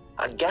somehow,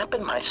 a gap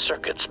in my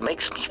circuits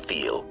makes me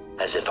feel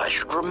as if I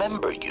should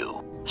remember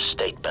you.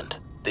 Statement.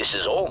 This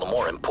is all the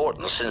more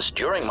important since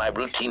during my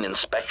routine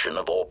inspection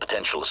of all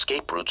potential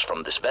escape routes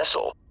from this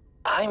vessel,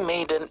 I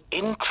made an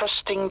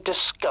interesting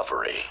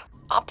discovery.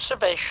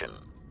 Observation.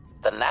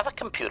 The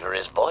navicomputer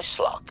is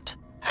voice-locked.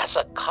 As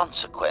a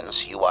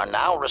consequence, you are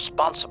now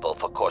responsible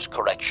for course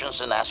corrections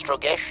and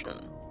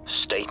astrogation.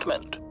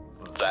 Statement.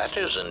 That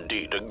is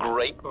indeed a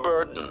great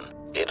burden.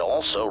 It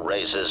also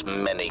raises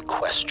many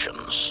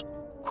questions.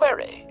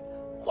 Query.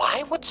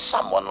 Why would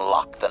someone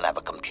lock the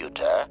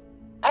navicomputer?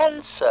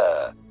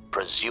 Answer.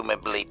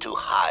 Presumably to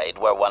hide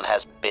where one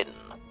has been.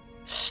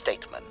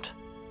 Statement.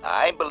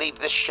 I believe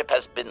this ship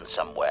has been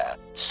somewhere.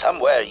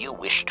 Somewhere you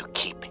wish to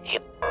keep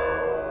hidden.